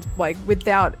 And like,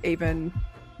 without even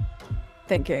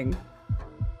thinking,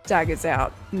 daggers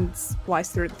out and slice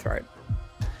through the throat.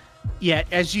 Yeah,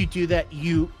 as you do that,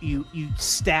 you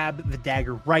stab the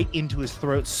dagger right into his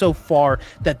throat so far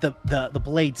that the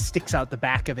blade sticks out the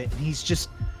back of it, and he's just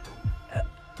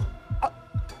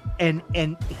and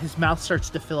his mouth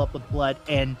starts to fill up with blood,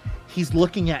 and he's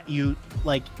looking at you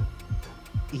like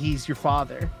he's your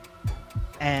father,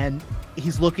 and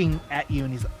he's looking at you,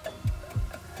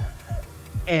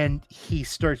 and he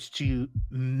starts to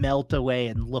melt away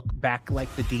and look back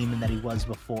like the demon that he was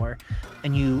before.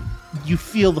 And you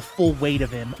feel the full weight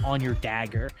of him on your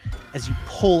dagger as you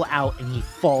pull out, and he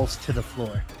falls to the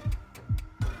floor.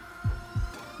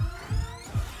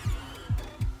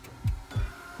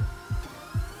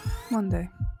 One day.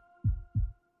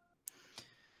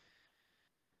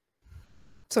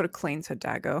 Sort of cleans her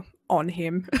dagger on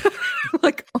him,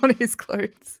 like on his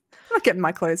clothes. I'm not getting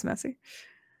my clothes messy.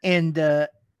 And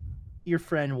your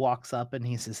friend walks up and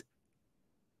he says,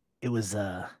 it was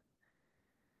the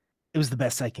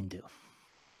best I can do.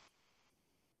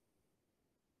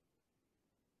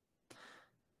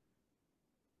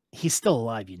 He's still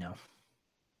alive, you know.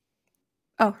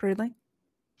 Oh, really?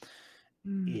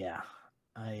 Yeah.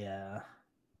 I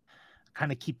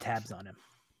kind of keep tabs on him.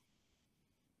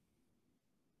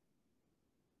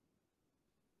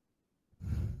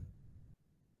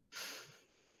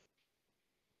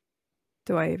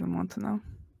 Do I even want to know?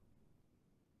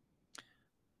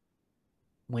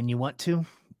 When you want to,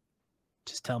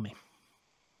 just tell me.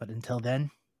 But until then,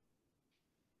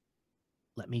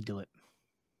 let me do it.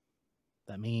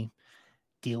 Let me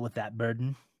deal with that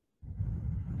burden.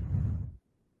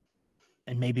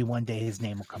 And maybe one day his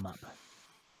name will come up.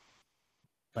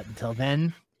 But until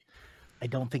then, I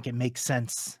don't think it makes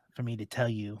sense for me to tell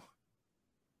you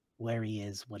where he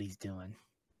is, what he's doing.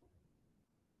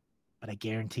 But I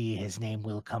guarantee you his name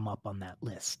will come up on that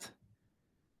list.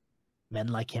 Men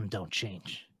like him don't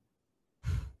change.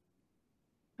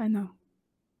 I know.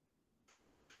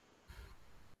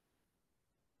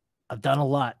 I've done a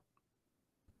lot.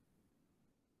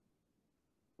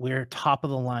 We're top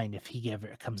of the line if he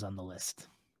ever comes on the list.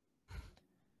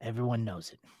 Everyone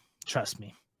knows it. Trust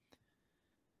me.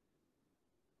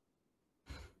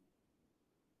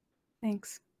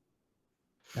 Thanks.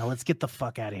 Now let's get the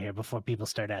fuck out of here before people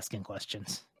start asking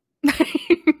questions.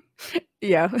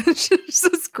 Yeah,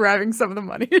 just grabbing some of the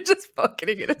money and just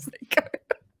pocketing it as they go.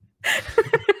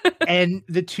 And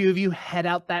the two of you head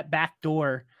out that back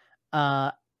door,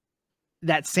 that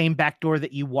same back door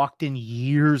that you walked in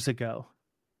years ago.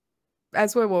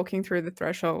 As we're walking through the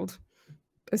threshold,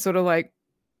 I sort of like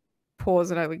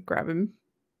pause and I like grab him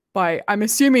by, I'm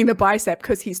assuming the bicep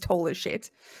because he's tall as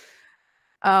shit.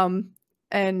 And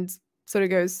sort of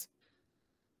goes,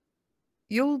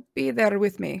 "You'll be there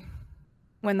with me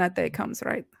when that day comes,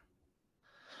 right?"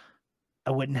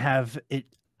 I wouldn't have it.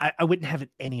 I wouldn't have it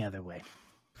any other way.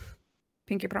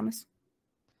 Pinky promise.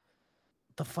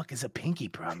 What the fuck is a pinky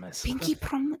promise? Pinky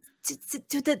promise.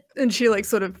 And she like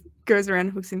sort of goes around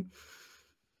and hooks him.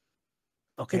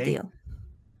 Okay. The deal.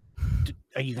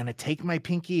 Are you gonna take my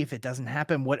pinky if it doesn't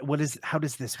happen? How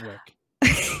does this work?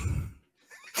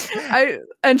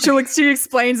 She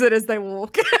explains it as they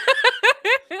walk.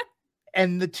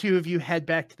 And the two of you head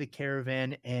back to the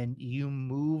caravan and you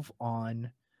move on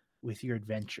with your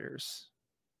adventures.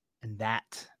 And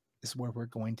that is where we're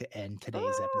going to end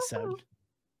today's episode.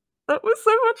 That was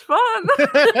so much fun.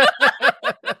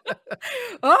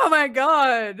 Oh my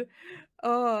god.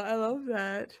 Oh, I love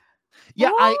that.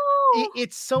 Yeah,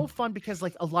 it's so fun because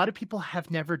like a lot of people have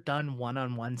never done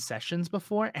one-on-one sessions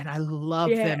before, and I love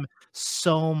them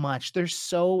so much. They're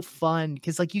so fun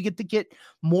because like you get to get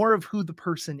more of who the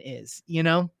person is, you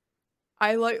know?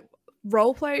 I like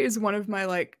roleplay is one of my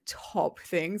like top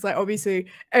things. Like obviously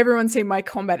everyone's seen my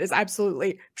combat is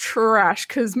absolutely trash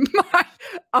because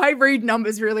I read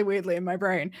numbers really weirdly in my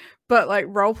brain. But like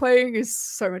roleplaying is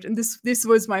so much, and this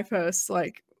was my first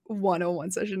like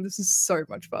one-on-one session. This is so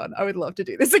much fun. I would love to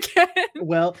do this again.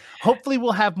 Well, hopefully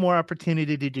we'll have more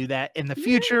opportunity to do that in the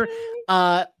future.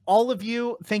 All of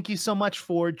you, thank you so much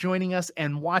for joining us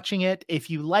and watching it. If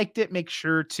you liked it, make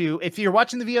sure to, if you're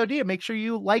watching the VOD, make sure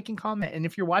you like and comment. And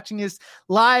if you're watching this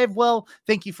live, well,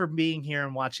 thank you for being here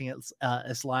and watching it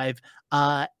as live.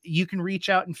 You can reach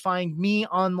out and find me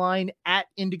online at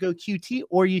IndigoQT,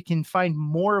 or you can find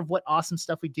more of what awesome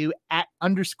stuff we do at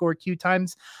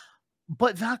 _QTimes.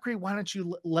 But Valkyrie, why don't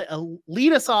you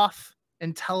lead us off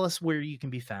and tell us where you can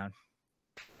be found?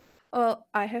 Well,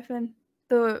 I have been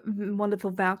the wonderful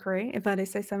Valkyrie, if I do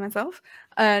say so myself.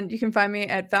 And you can find me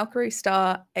at Valkyrie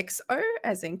Star XO,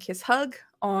 as in Kiss Hug,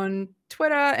 on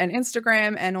Twitter and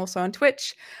Instagram, and also on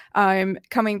Twitch. I'm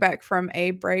coming back from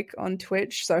a break on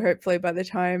Twitch, so hopefully by the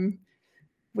time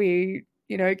we,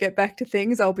 get back to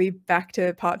things, I'll be back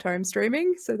to part-time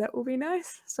streaming, so that will be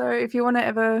nice. So if you want to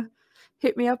ever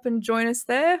hit me up and join us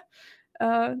there,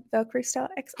 Valkyrie Star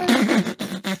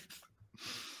XO.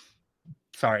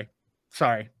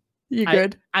 Sorry. You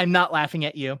good? I'm not laughing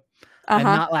at you. I'm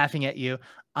not laughing at you.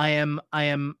 I am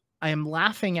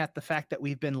laughing at the fact that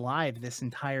we've been live this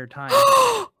entire time.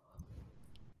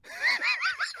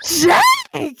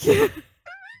 Jake!